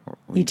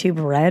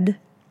 YouTube Red.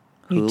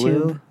 Hulu?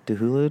 YouTube. Do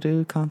Hulu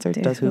do concerts?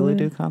 Does Hulu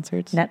do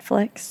concerts?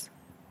 Netflix.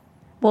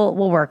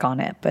 We'll work on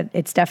it, but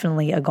it's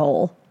definitely a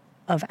goal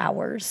of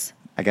ours.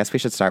 I guess we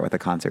should start with a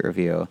concert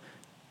review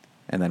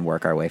and then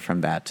work our way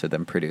from that to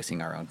them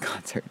producing our own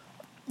concert.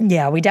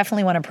 Yeah, we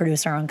definitely want to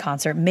produce our own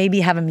concert.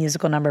 Maybe have a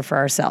musical number for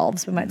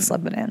ourselves. We might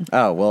slip it in.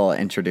 Oh, we'll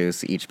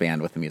introduce each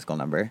band with a musical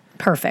number.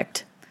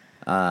 Perfect.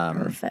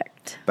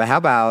 Perfect. But how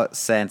about,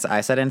 since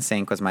I said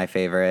NSYNC was my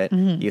favorite,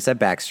 you said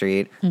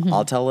Backstreet,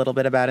 I'll tell a little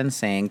bit about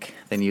NSYNC,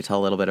 then you tell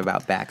a little bit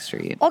about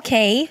Backstreet.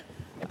 Okay.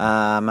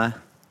 I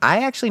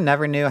actually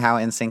never knew how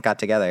NSYNC got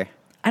together.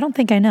 I don't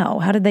think I know.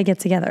 How did they get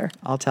together?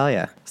 I'll tell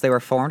you. So they were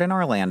formed in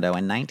Orlando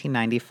in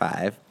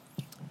 1995.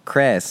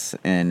 Chris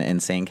in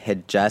NSYNC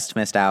had just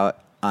missed out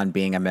on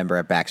being a member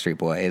of Backstreet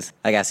Boys.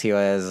 I guess he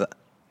was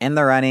in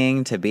the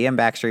running to be in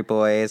Backstreet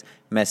Boys,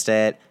 missed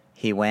it.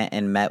 He went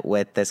and met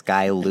with this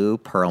guy, Lou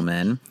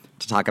Pearlman,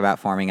 to talk about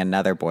forming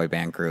another boy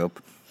band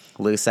group.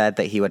 Lou said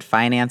that he would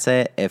finance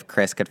it if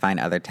Chris could find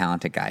other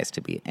talented guys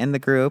to be in the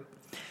group.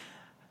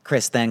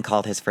 Chris then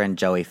called his friend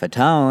Joey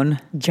Fatone.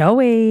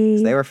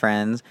 Joey. They were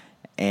friends.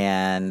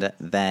 And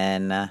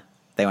then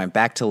they went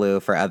back to Lou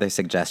for other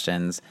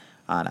suggestions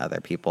on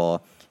other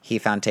people. He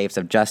found tapes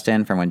of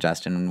Justin from when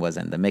Justin was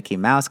in the Mickey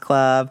Mouse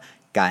Club,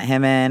 got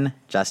him in.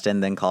 Justin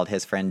then called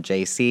his friend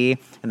JC.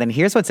 And then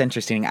here's what's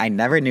interesting. I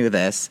never knew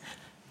this.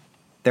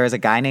 There was a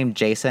guy named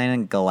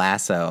Jason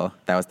Galasso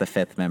that was the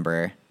fifth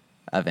member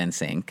of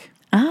NSYNC.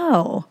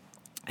 Oh.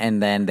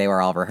 And then they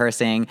were all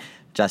rehearsing.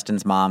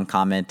 Justin's mom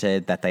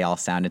commented that they all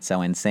sounded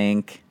so in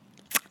sync.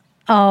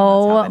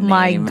 Oh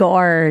my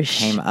gosh.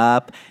 Came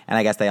up. And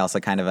I guess they also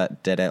kind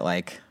of did it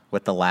like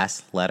with the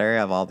last letter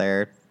of all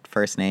their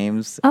first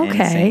names in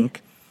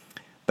sync.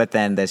 But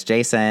then this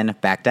Jason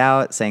backed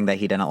out, saying that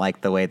he didn't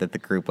like the way that the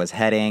group was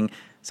heading.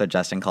 So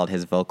Justin called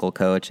his vocal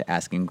coach,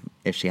 asking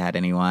if she had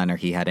anyone or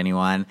he had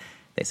anyone.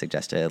 They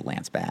suggested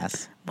Lance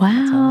Bass.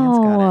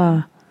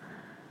 Wow.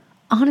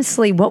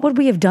 Honestly, what would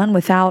we have done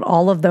without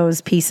all of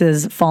those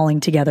pieces falling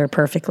together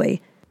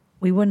perfectly?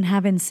 We wouldn't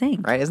have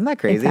NSYNC. Right? Isn't that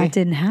crazy? If that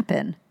didn't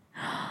happen.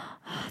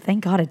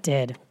 Thank God it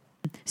did.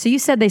 So you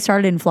said they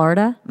started in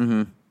Florida?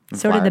 Mm-hmm.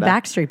 So did the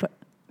Backstreet Boys.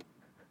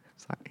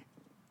 Sorry.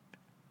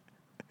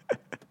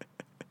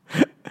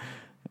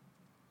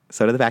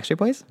 So did the Backstreet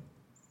Boys?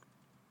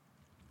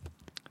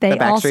 They the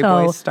Backstreet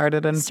also Boys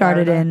started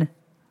in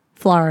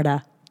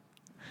Florida.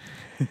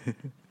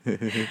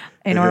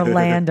 In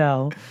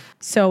Orlando.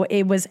 So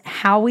it was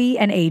Howie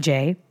and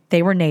AJ.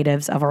 They were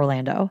natives of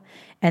Orlando.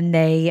 And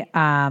they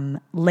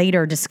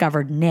later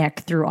discovered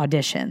Nick through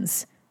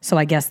auditions. So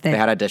I guess they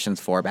had auditions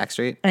for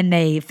Backstreet. And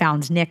they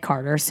found Nick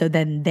Carter. So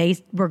then they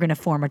were going to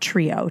form a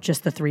trio,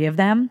 just the three of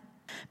them.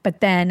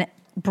 But then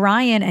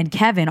Brian and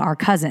Kevin are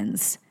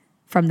cousins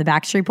from the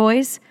Backstreet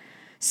Boys.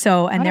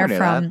 So, and they're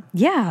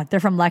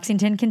from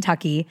Lexington,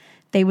 Kentucky.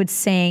 They would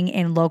sing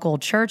in local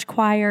church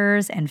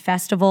choirs and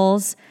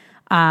festivals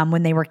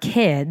when they were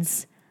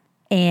kids.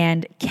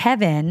 And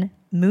Kevin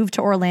moved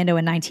to Orlando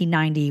in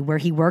 1990, where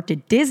he worked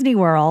at Disney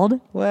World.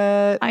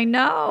 What? I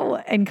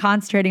know. And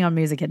concentrating on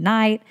music at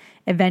night.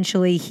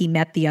 Eventually, he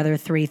met the other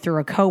three through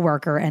a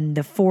coworker, and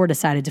the four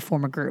decided to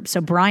form a group. So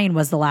Brian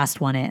was the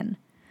last one in.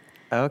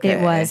 Okay.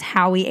 It was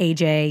Howie,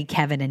 AJ,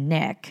 Kevin, and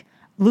Nick.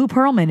 Lou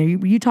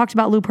Pearlman. You talked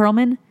about Lou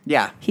Pearlman?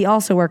 Yeah. He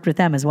also worked with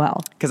them as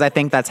well. Because I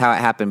think that's how it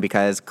happened,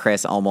 because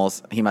Chris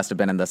he must have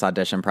been in this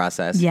audition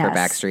process for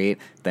Backstreet,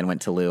 then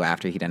went to Lou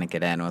after he didn't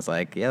get in and was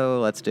like, yo,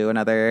 let's do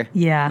another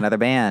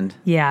band.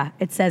 Yeah.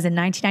 It says in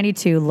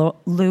 1992,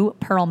 Lou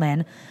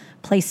Pearlman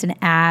placed an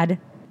ad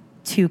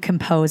to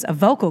compose a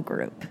vocal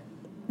group.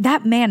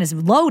 That man is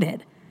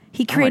loaded.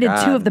 He created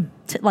two of the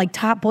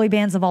top boy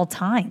bands of all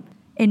time.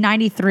 In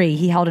 93,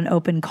 he held an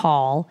open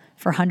call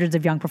for hundreds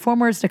of young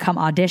performers to come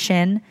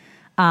audition.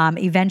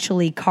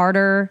 Eventually,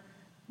 Carter,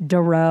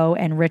 Dorough,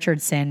 and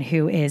Richardson,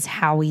 who is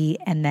Howie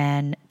and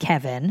then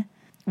Kevin,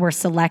 were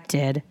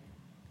selected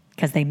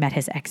because they met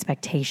his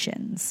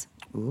expectations.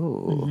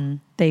 Ooh.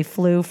 They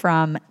flew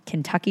from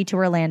Kentucky to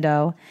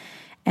Orlando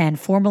and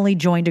formally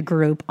joined a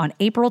group on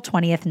April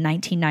 20th,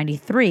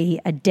 1993,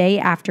 a day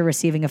after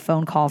receiving a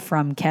phone call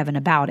from Kevin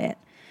about it.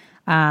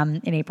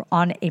 On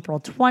April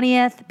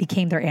 20th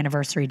became their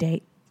anniversary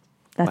date.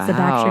 That's the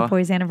Wow. Backstreet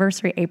Boys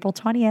anniversary, April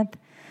 20th.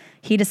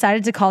 He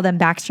decided to call them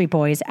Backstreet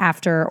Boys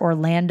after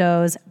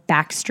Orlando's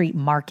Backstreet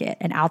Market,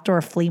 an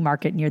outdoor flea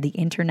market near the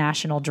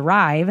International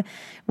Drive,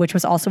 which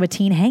was also a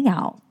teen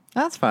hangout.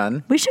 That's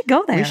fun. We should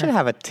go there. We should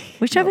have a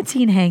We should have a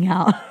teen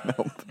hangout.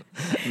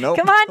 Nope.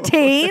 Come on,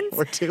 teens.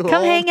 We're too Come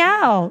old. hang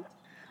out.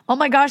 Oh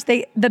my gosh,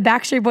 the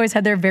Backstreet Boys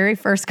had their very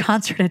first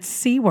concert at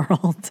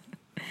SeaWorld.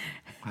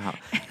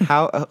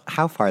 Wow.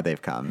 How far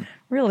they've come.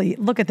 Really,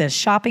 look at this.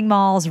 Shopping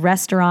malls,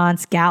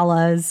 restaurants,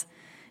 galas.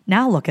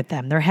 Now look at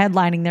them. They're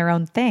headlining their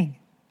own thing.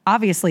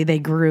 Obviously, they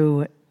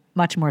grew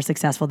much more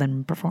successful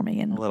than performing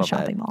in a little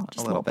shopping bit. mall.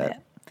 Just A little bit.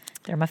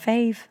 They're my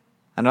fave.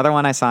 Another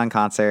one I saw in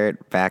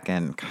concert back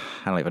in,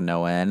 I don't even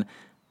know when,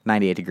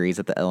 98 Degrees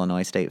at the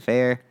Illinois State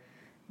Fair.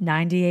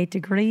 98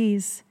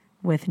 Degrees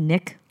with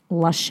Nick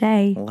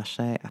Lachey.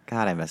 Lachey.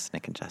 God, I miss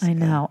Nick and Jessica. I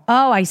know.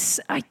 Oh, I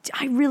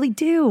really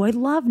do. I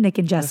love Nick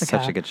and It's Jessica.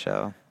 such a good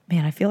show.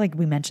 Man, I feel like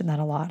we mentioned that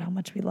a lot, how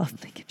much we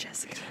love Nick and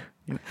Jessica.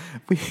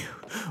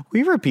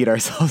 We repeat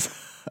ourselves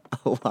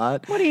a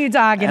lot. What are you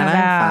talking and about?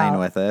 I'm fine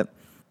with it.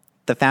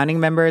 The founding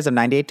members of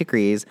 98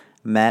 Degrees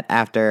met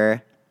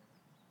after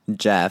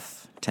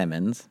Jeff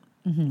Timmons,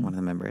 one of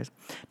the members,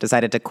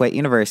 decided to quit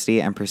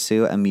university and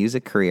pursue a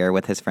music career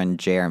with his friend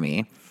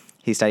Jeremy.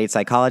 He studied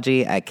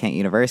psychology at Kent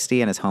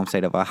University in his home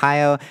state of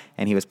Ohio,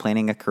 and he was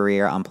planning a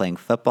career on playing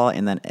football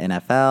in the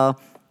NFL.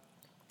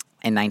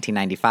 In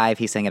 1995,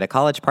 he sang at a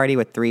college party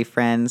with 3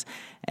 friends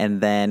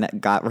and then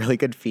got really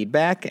good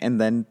feedback. And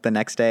then the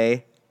next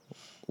day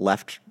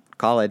left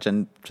college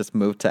and just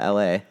moved to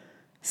LA.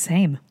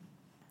 Same.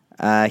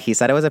 He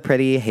said it was a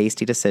pretty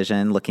hasty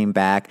decision looking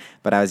back,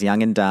 but I was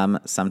young and dumb.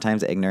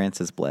 Sometimes ignorance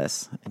is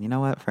bliss. And you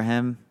know what? For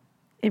him,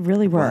 It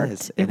really worked.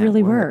 was, It and it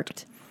really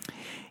worked. worked.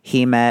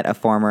 he met a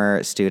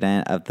former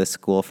student of the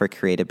School for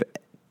Creative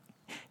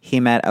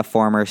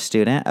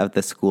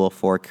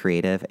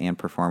and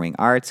Performing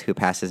Arts who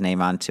passed his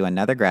name on to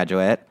another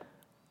graduate,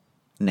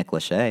 Nick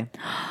Lachey.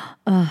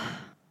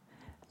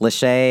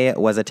 Lachey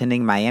was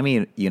attending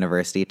Miami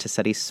University to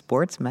study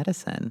sports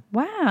medicine.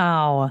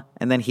 Wow.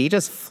 And then he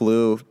just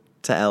flew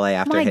to LA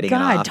after My hitting it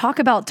God, off. talk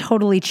about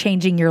totally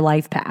changing your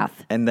life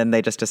path. And then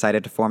they just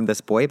decided to form this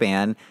boy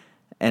band.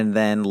 And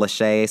then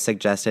Lachey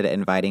suggested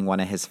inviting one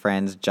of his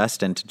friends,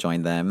 Justin, to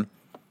join them.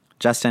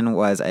 Justin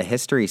was a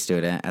history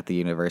student at the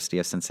University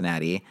of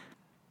Cincinnati.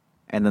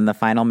 And then the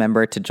final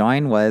member to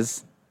join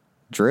was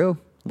Drew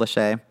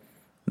Lachey,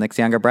 Nick's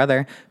younger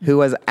brother, who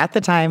was at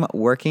the time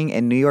working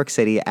in New York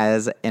City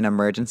as an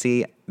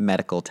emergency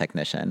medical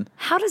technician.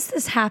 How does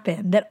this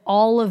happen that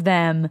all of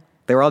them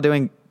They were all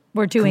doing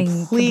were doing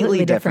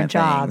completely different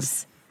things.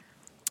 jobs?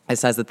 It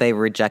says that they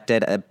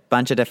rejected a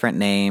bunch of different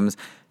names.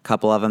 A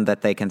couple of them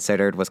that they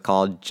considered was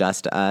called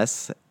Just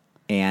Us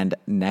and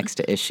Next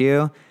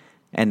Issue.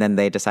 And then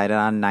they decided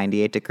on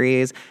 98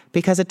 Degrees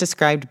because it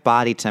described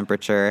body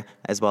temperature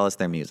as well as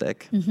their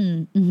music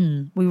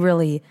We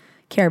really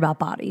care about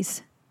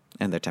bodies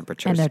and their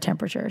temperatures. and their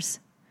temperatures.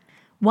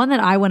 One that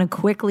I want to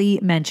quickly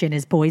mention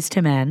is Boys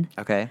to Men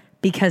Okay.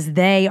 because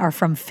they are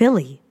from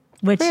Philly,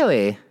 which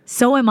Really?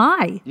 so am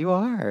I. You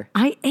are.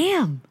 I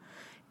am.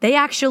 They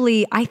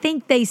actually, I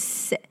think they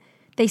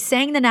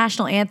sang the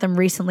national anthem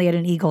recently at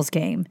an Eagles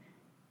game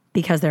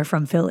because they're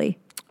from Philly.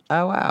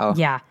 Oh, wow.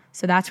 Yeah.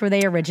 So that's where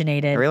they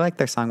originated. I really like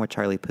their song with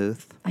Charlie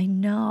Puth. I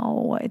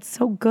know. It's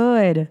so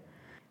good.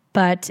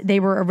 But they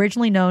were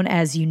originally known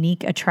as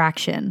Unique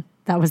Attraction.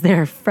 That was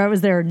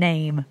their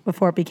name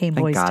before it became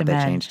Thank Boys God to they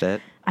Men. changed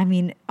it. I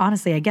mean,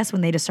 honestly, I guess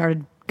when they just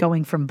started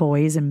going from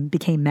boys and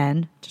became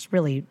men, just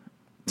really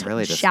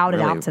Really just shouted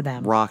really out to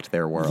them. rocked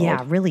their world.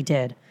 Yeah, really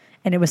did.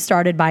 And it was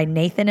started by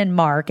Nathan and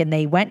Mark, and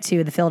they went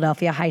to the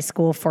Philadelphia High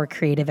School for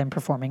Creative and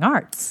Performing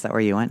Arts. Is that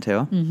where you went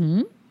to?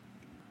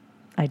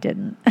 I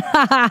didn't.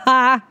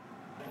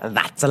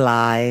 That's a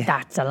lie.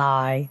 That's a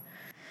lie.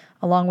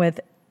 Along with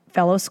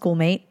fellow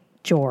schoolmate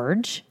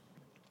George.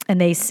 And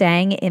they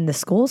sang in the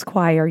school's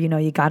choir. You know,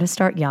 you got to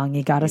start young.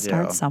 You got to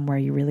start do. somewhere.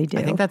 You really do.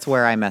 I think that's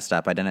where I messed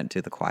up. I didn't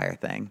do the choir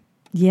thing.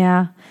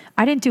 Yeah.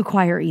 I didn't do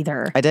choir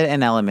either. I did it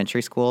in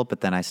elementary school,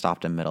 but then I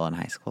stopped in middle and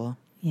high school.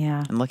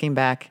 Yeah. And looking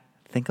back,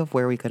 think of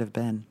where we could have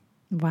been.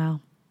 Wow.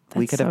 That's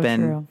We could so have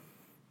been true.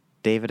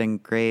 David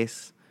and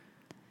Grace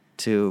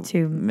to,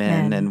 To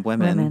men and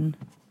women.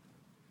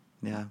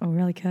 Yeah. Oh,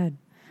 really could.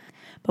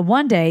 But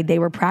one day they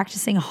were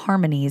practicing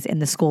harmonies in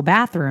the school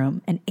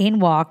bathroom, and in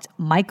walked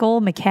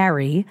Michael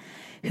McCary,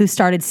 who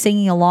started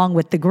singing along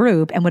with the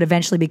group and would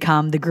eventually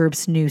become the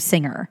group's new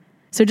singer.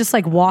 So just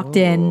like walked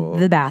in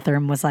the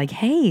bathroom, was like,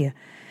 hey,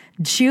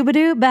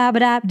 shoobadoop,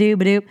 babadoop,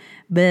 doobadoop,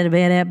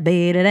 bidabidap,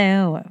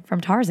 bidadoo. From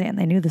Tarzan.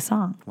 They knew the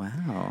song.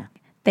 Wow.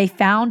 They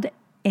found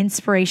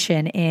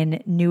inspiration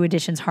in New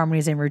Edition's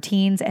harmonies and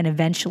routines and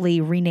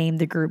eventually renamed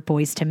the group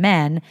Boys to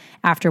Men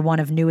after one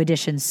of New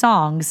Edition's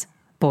songs,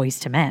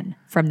 Boyz II Men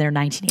from their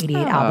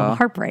 1988 album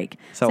Heartbreak.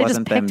 So they it just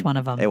wasn't picked them, one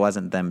of them. It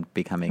wasn't them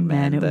becoming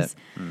men. It was,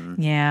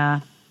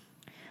 yeah.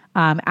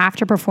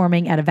 After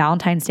performing at a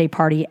Valentine's Day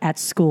party at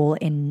school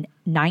in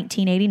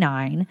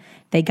 1989,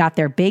 they got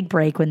their big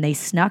break when they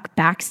snuck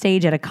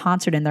backstage at a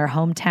concert in their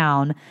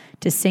hometown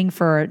to sing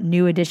for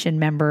New Edition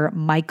member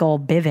Michael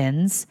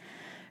Bivins,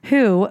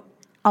 who,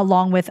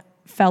 along with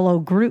fellow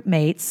group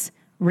mates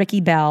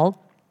Ricky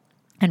Bell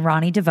and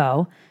Ronnie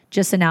DeVoe,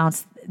 just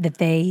announced that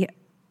they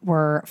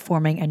were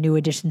forming a New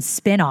Edition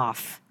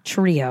spin-off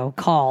trio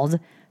called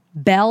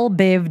Bell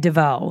Biv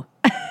DeVoe.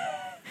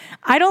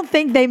 I don't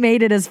think they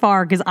made it as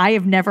far because I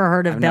have never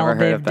heard of Bell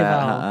Biv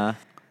DeVoe.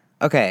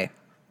 Okay.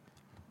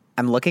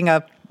 I'm looking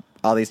up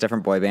all these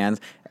different boy bands,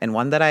 and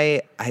one that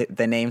I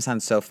the name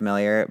sounds so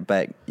familiar,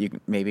 but you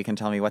maybe can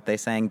tell me what they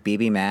sang.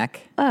 BB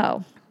Mac.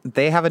 Oh.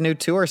 They have a new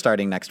tour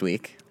starting next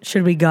week.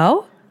 Should we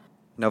go?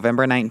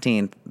 November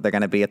 19th, they're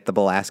going to be at the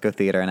Belasco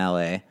Theater in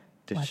LA.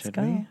 Let's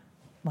go.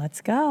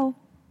 Let's go.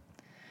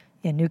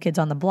 Yeah, New Kids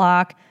on the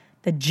Block.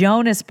 The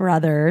Jonas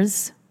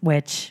Brothers,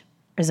 which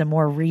is a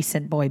more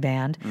recent boy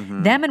band.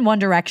 Them and One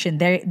Direction,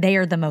 they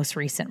are the most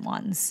recent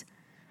ones.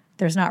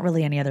 There's not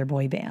really any other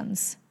boy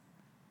bands.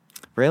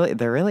 Really?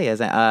 There really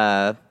isn't.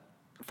 5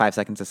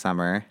 Seconds of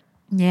Summer.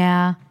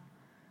 Yeah.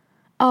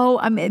 Oh,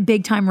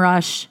 Big Time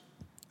Rush.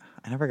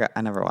 I never watched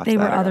that. They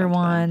were or other got into them.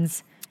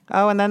 ones.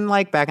 Oh, and then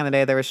like back in the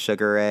day, there was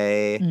Sugar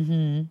Ray,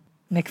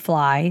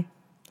 McFly.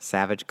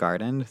 Savage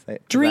Garden. Does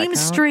that Dream count?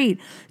 Street.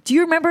 Do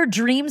you remember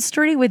Dream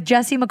Street with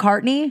Jesse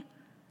McCartney?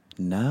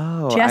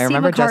 No, I Jesse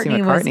remember McCartney, Jesse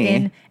McCartney. was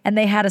in, and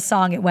they had a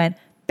song. It went,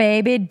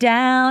 "Baby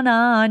Down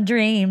on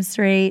Dream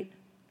Street."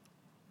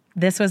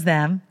 This was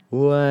them,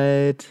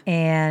 What?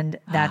 and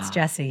that's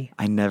Jesse.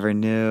 I never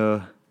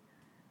knew.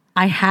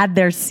 I had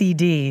their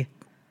CD.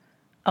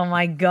 Oh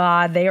my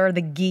God, they are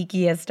the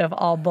geekiest of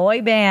all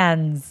boy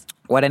bands.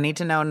 What I need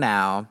to know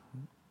now,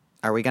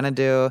 are we going to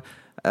do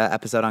an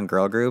episode on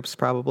girl groups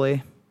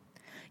probably?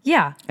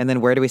 Yeah, And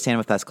then where do we stand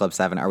with S Club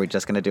 7? Are we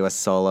just going to do a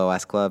solo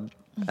S Club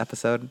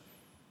episode?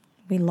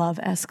 we love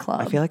S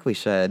Club. I feel like we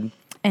should.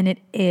 And it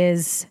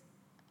is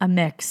a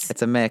mix.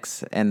 It's a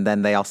mix. And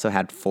then they also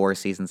had 4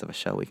 seasons of a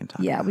show we can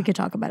talk Yeah, about. we could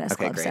talk about S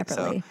Okay, Club great.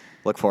 separately. So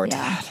look forward to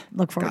Yeah, that.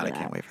 look forward God, to I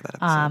can't that. wait for that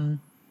episode.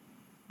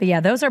 But yeah,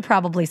 those are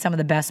probably some of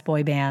the best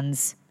boy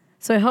bands.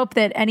 So I hope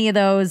that any of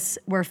those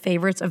were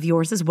favorites of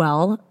yours as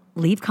well.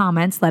 Leave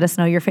comments. Let us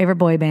know your favorite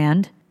boy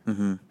band.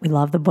 We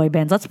love the boy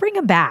bands. Let's bring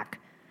them back.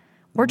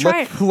 We're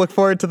trying. Look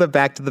forward to the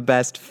Back to the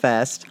Best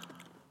Fest.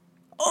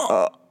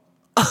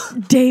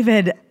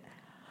 David.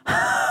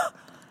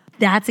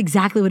 That's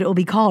exactly what it will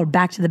be called.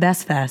 Back to the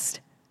Best Fest.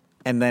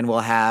 And then we'll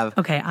have...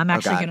 Okay, I'm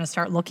actually God. going to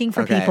start looking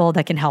for Okay. people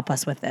that can help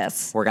us with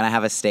this. We're going to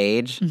have a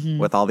stage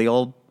with all the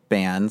old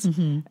bands.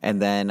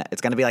 And then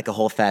it's going to be like a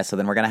whole fest. So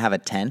then we're going to have a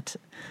tent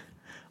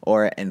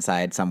or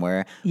inside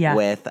somewhere Yeah.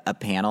 with a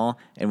panel.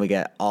 And we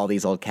get all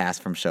these old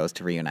casts from shows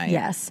to reunite.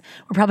 Yes.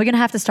 We're probably going to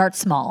have to start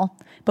small,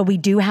 but we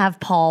do have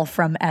Paul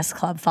from S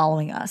Club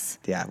following us.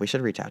 Yeah, we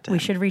should reach out to him. We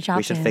should reach out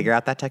We to should him. figure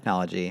out that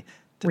technology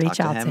to Reach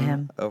talk out to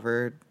him.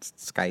 over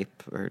Skype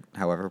or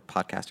however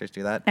podcasters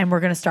do that. And we're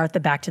going to start the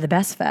Back to the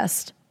Best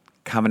Fest.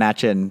 Coming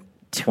at you in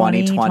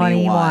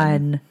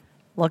 2021.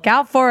 Look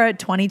out for it,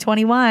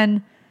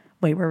 2021.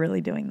 Wait, we're really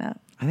doing that.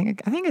 I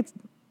think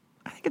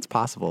it's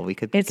possible. We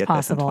could It's get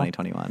possible. this in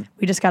 2021.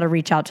 We just got to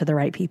reach out to the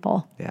right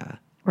people. Yeah.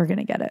 We're going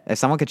to get it. If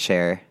someone could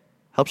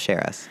help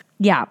share us.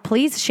 Yeah,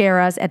 please share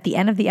us. At the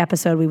end of the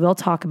episode, we will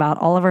talk about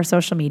all of our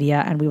social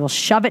media and we will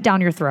shove it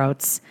down your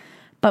throats.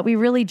 But we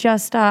really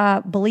just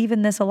believe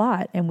in this a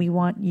lot, and we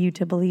want you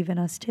to believe in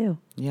us too.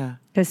 Yeah.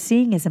 Because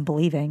seeing isn't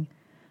believing.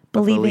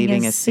 But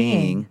Believing is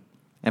seeing.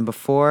 And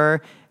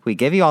before we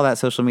give you all that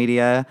social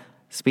media,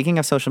 speaking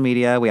of social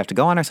media, we have to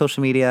go on our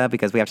social media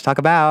because we have to talk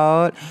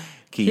about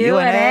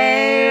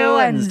Q&A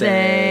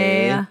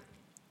Wednesday.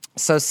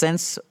 So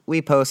since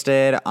we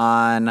posted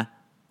on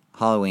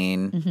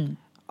Halloween,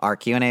 our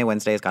Q&A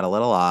Wednesdays got a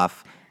little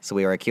off. So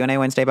we were a Q&A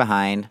Wednesday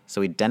behind. So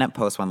we didn't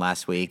post one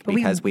last week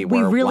because we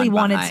were really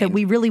one wanted behind.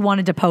 we really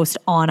wanted to post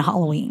on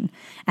Halloween,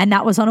 and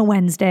that was on a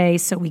Wednesday,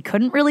 so we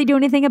couldn't really do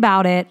anything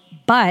about it.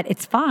 But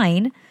it's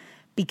fine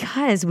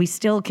because we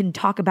still can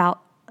talk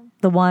about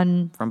the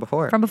one From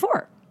before.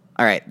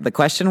 All right. The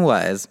question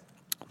was,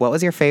 what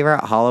was your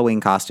favorite Halloween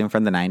costume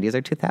from the 90s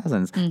or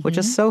 2000s? Which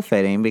is so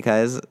fitting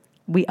because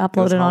We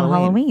uploaded on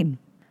Halloween.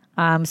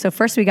 Halloween. So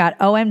first we got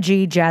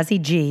OMG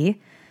Jazzy G.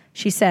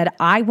 She said,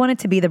 I wanted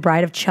to be the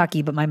bride of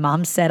Chucky, but my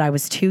mom said I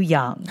was too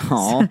young.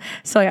 Aw.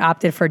 So I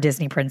opted for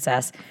Disney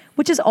Princess,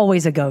 which is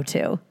always a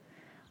go-to.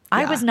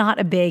 I Yeah. was not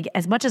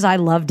as much as I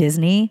love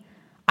Disney,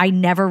 I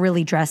never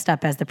really dressed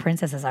up as the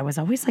princesses. I was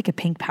always like a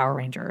pink Power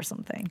Ranger or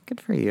something.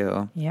 good for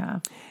you. Yeah.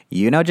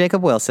 You know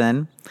Jacob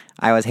Wilson.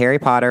 I was Harry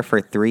Potter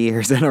for 3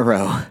 years in a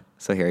row.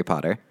 So Harry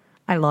Potter.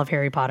 I love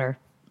Harry Potter.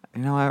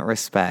 You know what?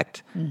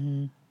 Respect.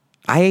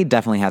 I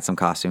definitely had some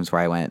costumes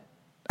where I went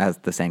as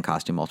the same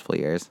costume multiple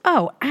years.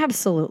 Oh,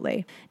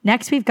 absolutely.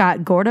 Next, we've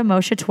got Gorda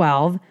Moshe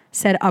 12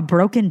 said a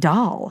broken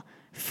doll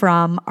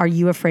from Are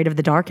You Afraid of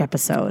the Dark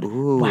episode.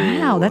 Ooh.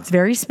 Wow, that's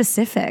very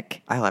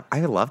specific.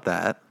 I love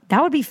that.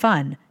 That would be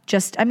fun.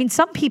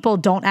 Some people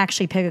don't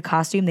actually pick a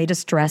costume. They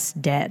just dress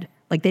dead.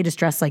 Like they just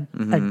dress like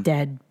a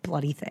dead,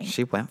 bloody thing.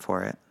 She went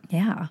for it.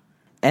 Yeah.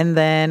 And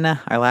then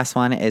our last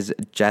one is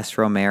Jess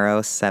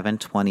Romero,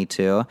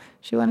 722.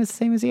 She went the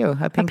same as you,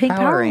 a pink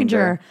Power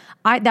Ranger.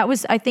 I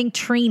think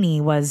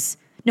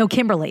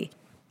Kimberly.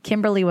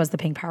 Kimberly was the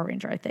pink Power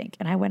Ranger, I think.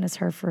 And I went as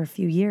her for a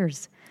few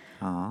years.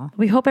 Aww.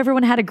 We hope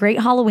everyone had a great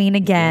Halloween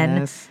again.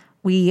 Yes.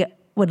 We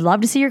would love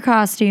to see your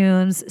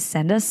costumes.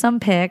 Send us some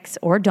pics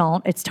or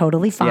don't. It's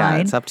totally fine. Yeah,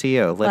 it's up to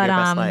you. Live your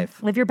best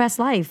life. Live your best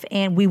life.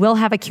 And we will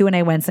have a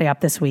Q&A Wednesday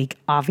up this week,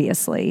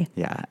 obviously.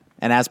 Yeah.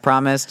 And as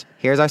promised,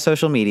 here's our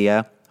social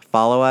media.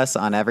 Follow us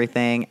on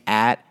everything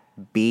at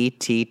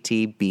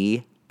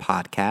BTTB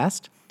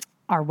Podcast.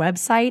 Our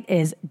website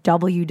is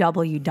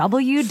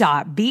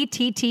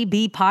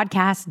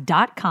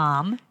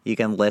www.bttbpodcast.com. You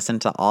can listen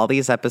to all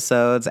these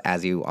episodes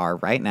as you are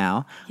right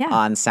now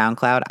on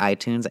SoundCloud,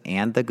 iTunes,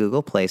 and the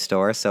Google Play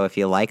Store. So if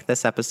you like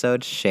this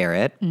episode, share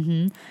it.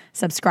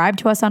 Subscribe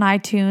to us on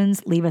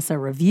iTunes. Leave us a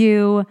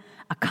review,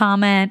 a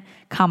comment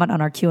on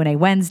our Q&A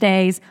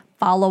Wednesdays.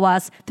 Follow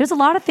us. There's a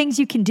lot of things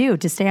you can do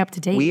to stay up to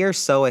date. We are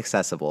so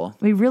accessible.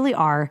 We really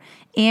are.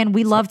 And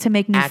we love to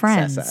make new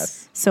friends.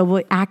 Us. So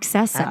we'll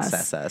access us.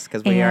 Access us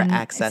because we are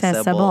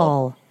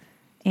accessible.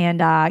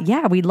 And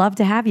we'd love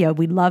to have you.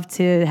 We'd love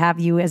to have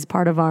you as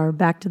part of our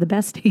Back to the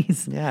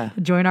Besties. Yeah.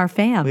 Join our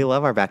fam. We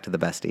love our Back to the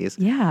Besties.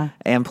 Yeah.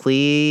 And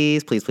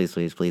please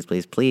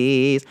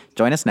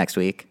join us next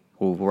week.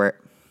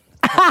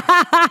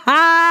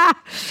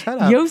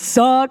 Shut up. You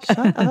suck.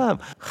 Shut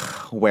up.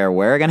 Where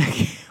we're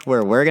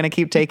gonna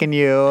keep taking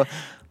you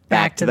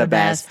back to the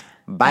best.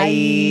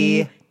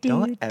 Bye.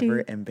 Don't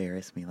ever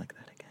embarrass me like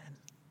that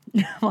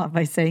again. What,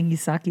 by saying you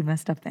suck, you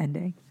messed up the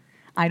ending.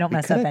 I don't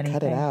mess up anything.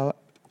 Cut it out.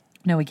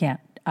 No, we can't.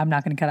 I'm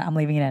not going to cut it. I'm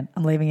leaving it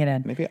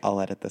in. Maybe I'll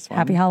edit this one.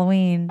 Happy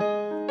Halloween.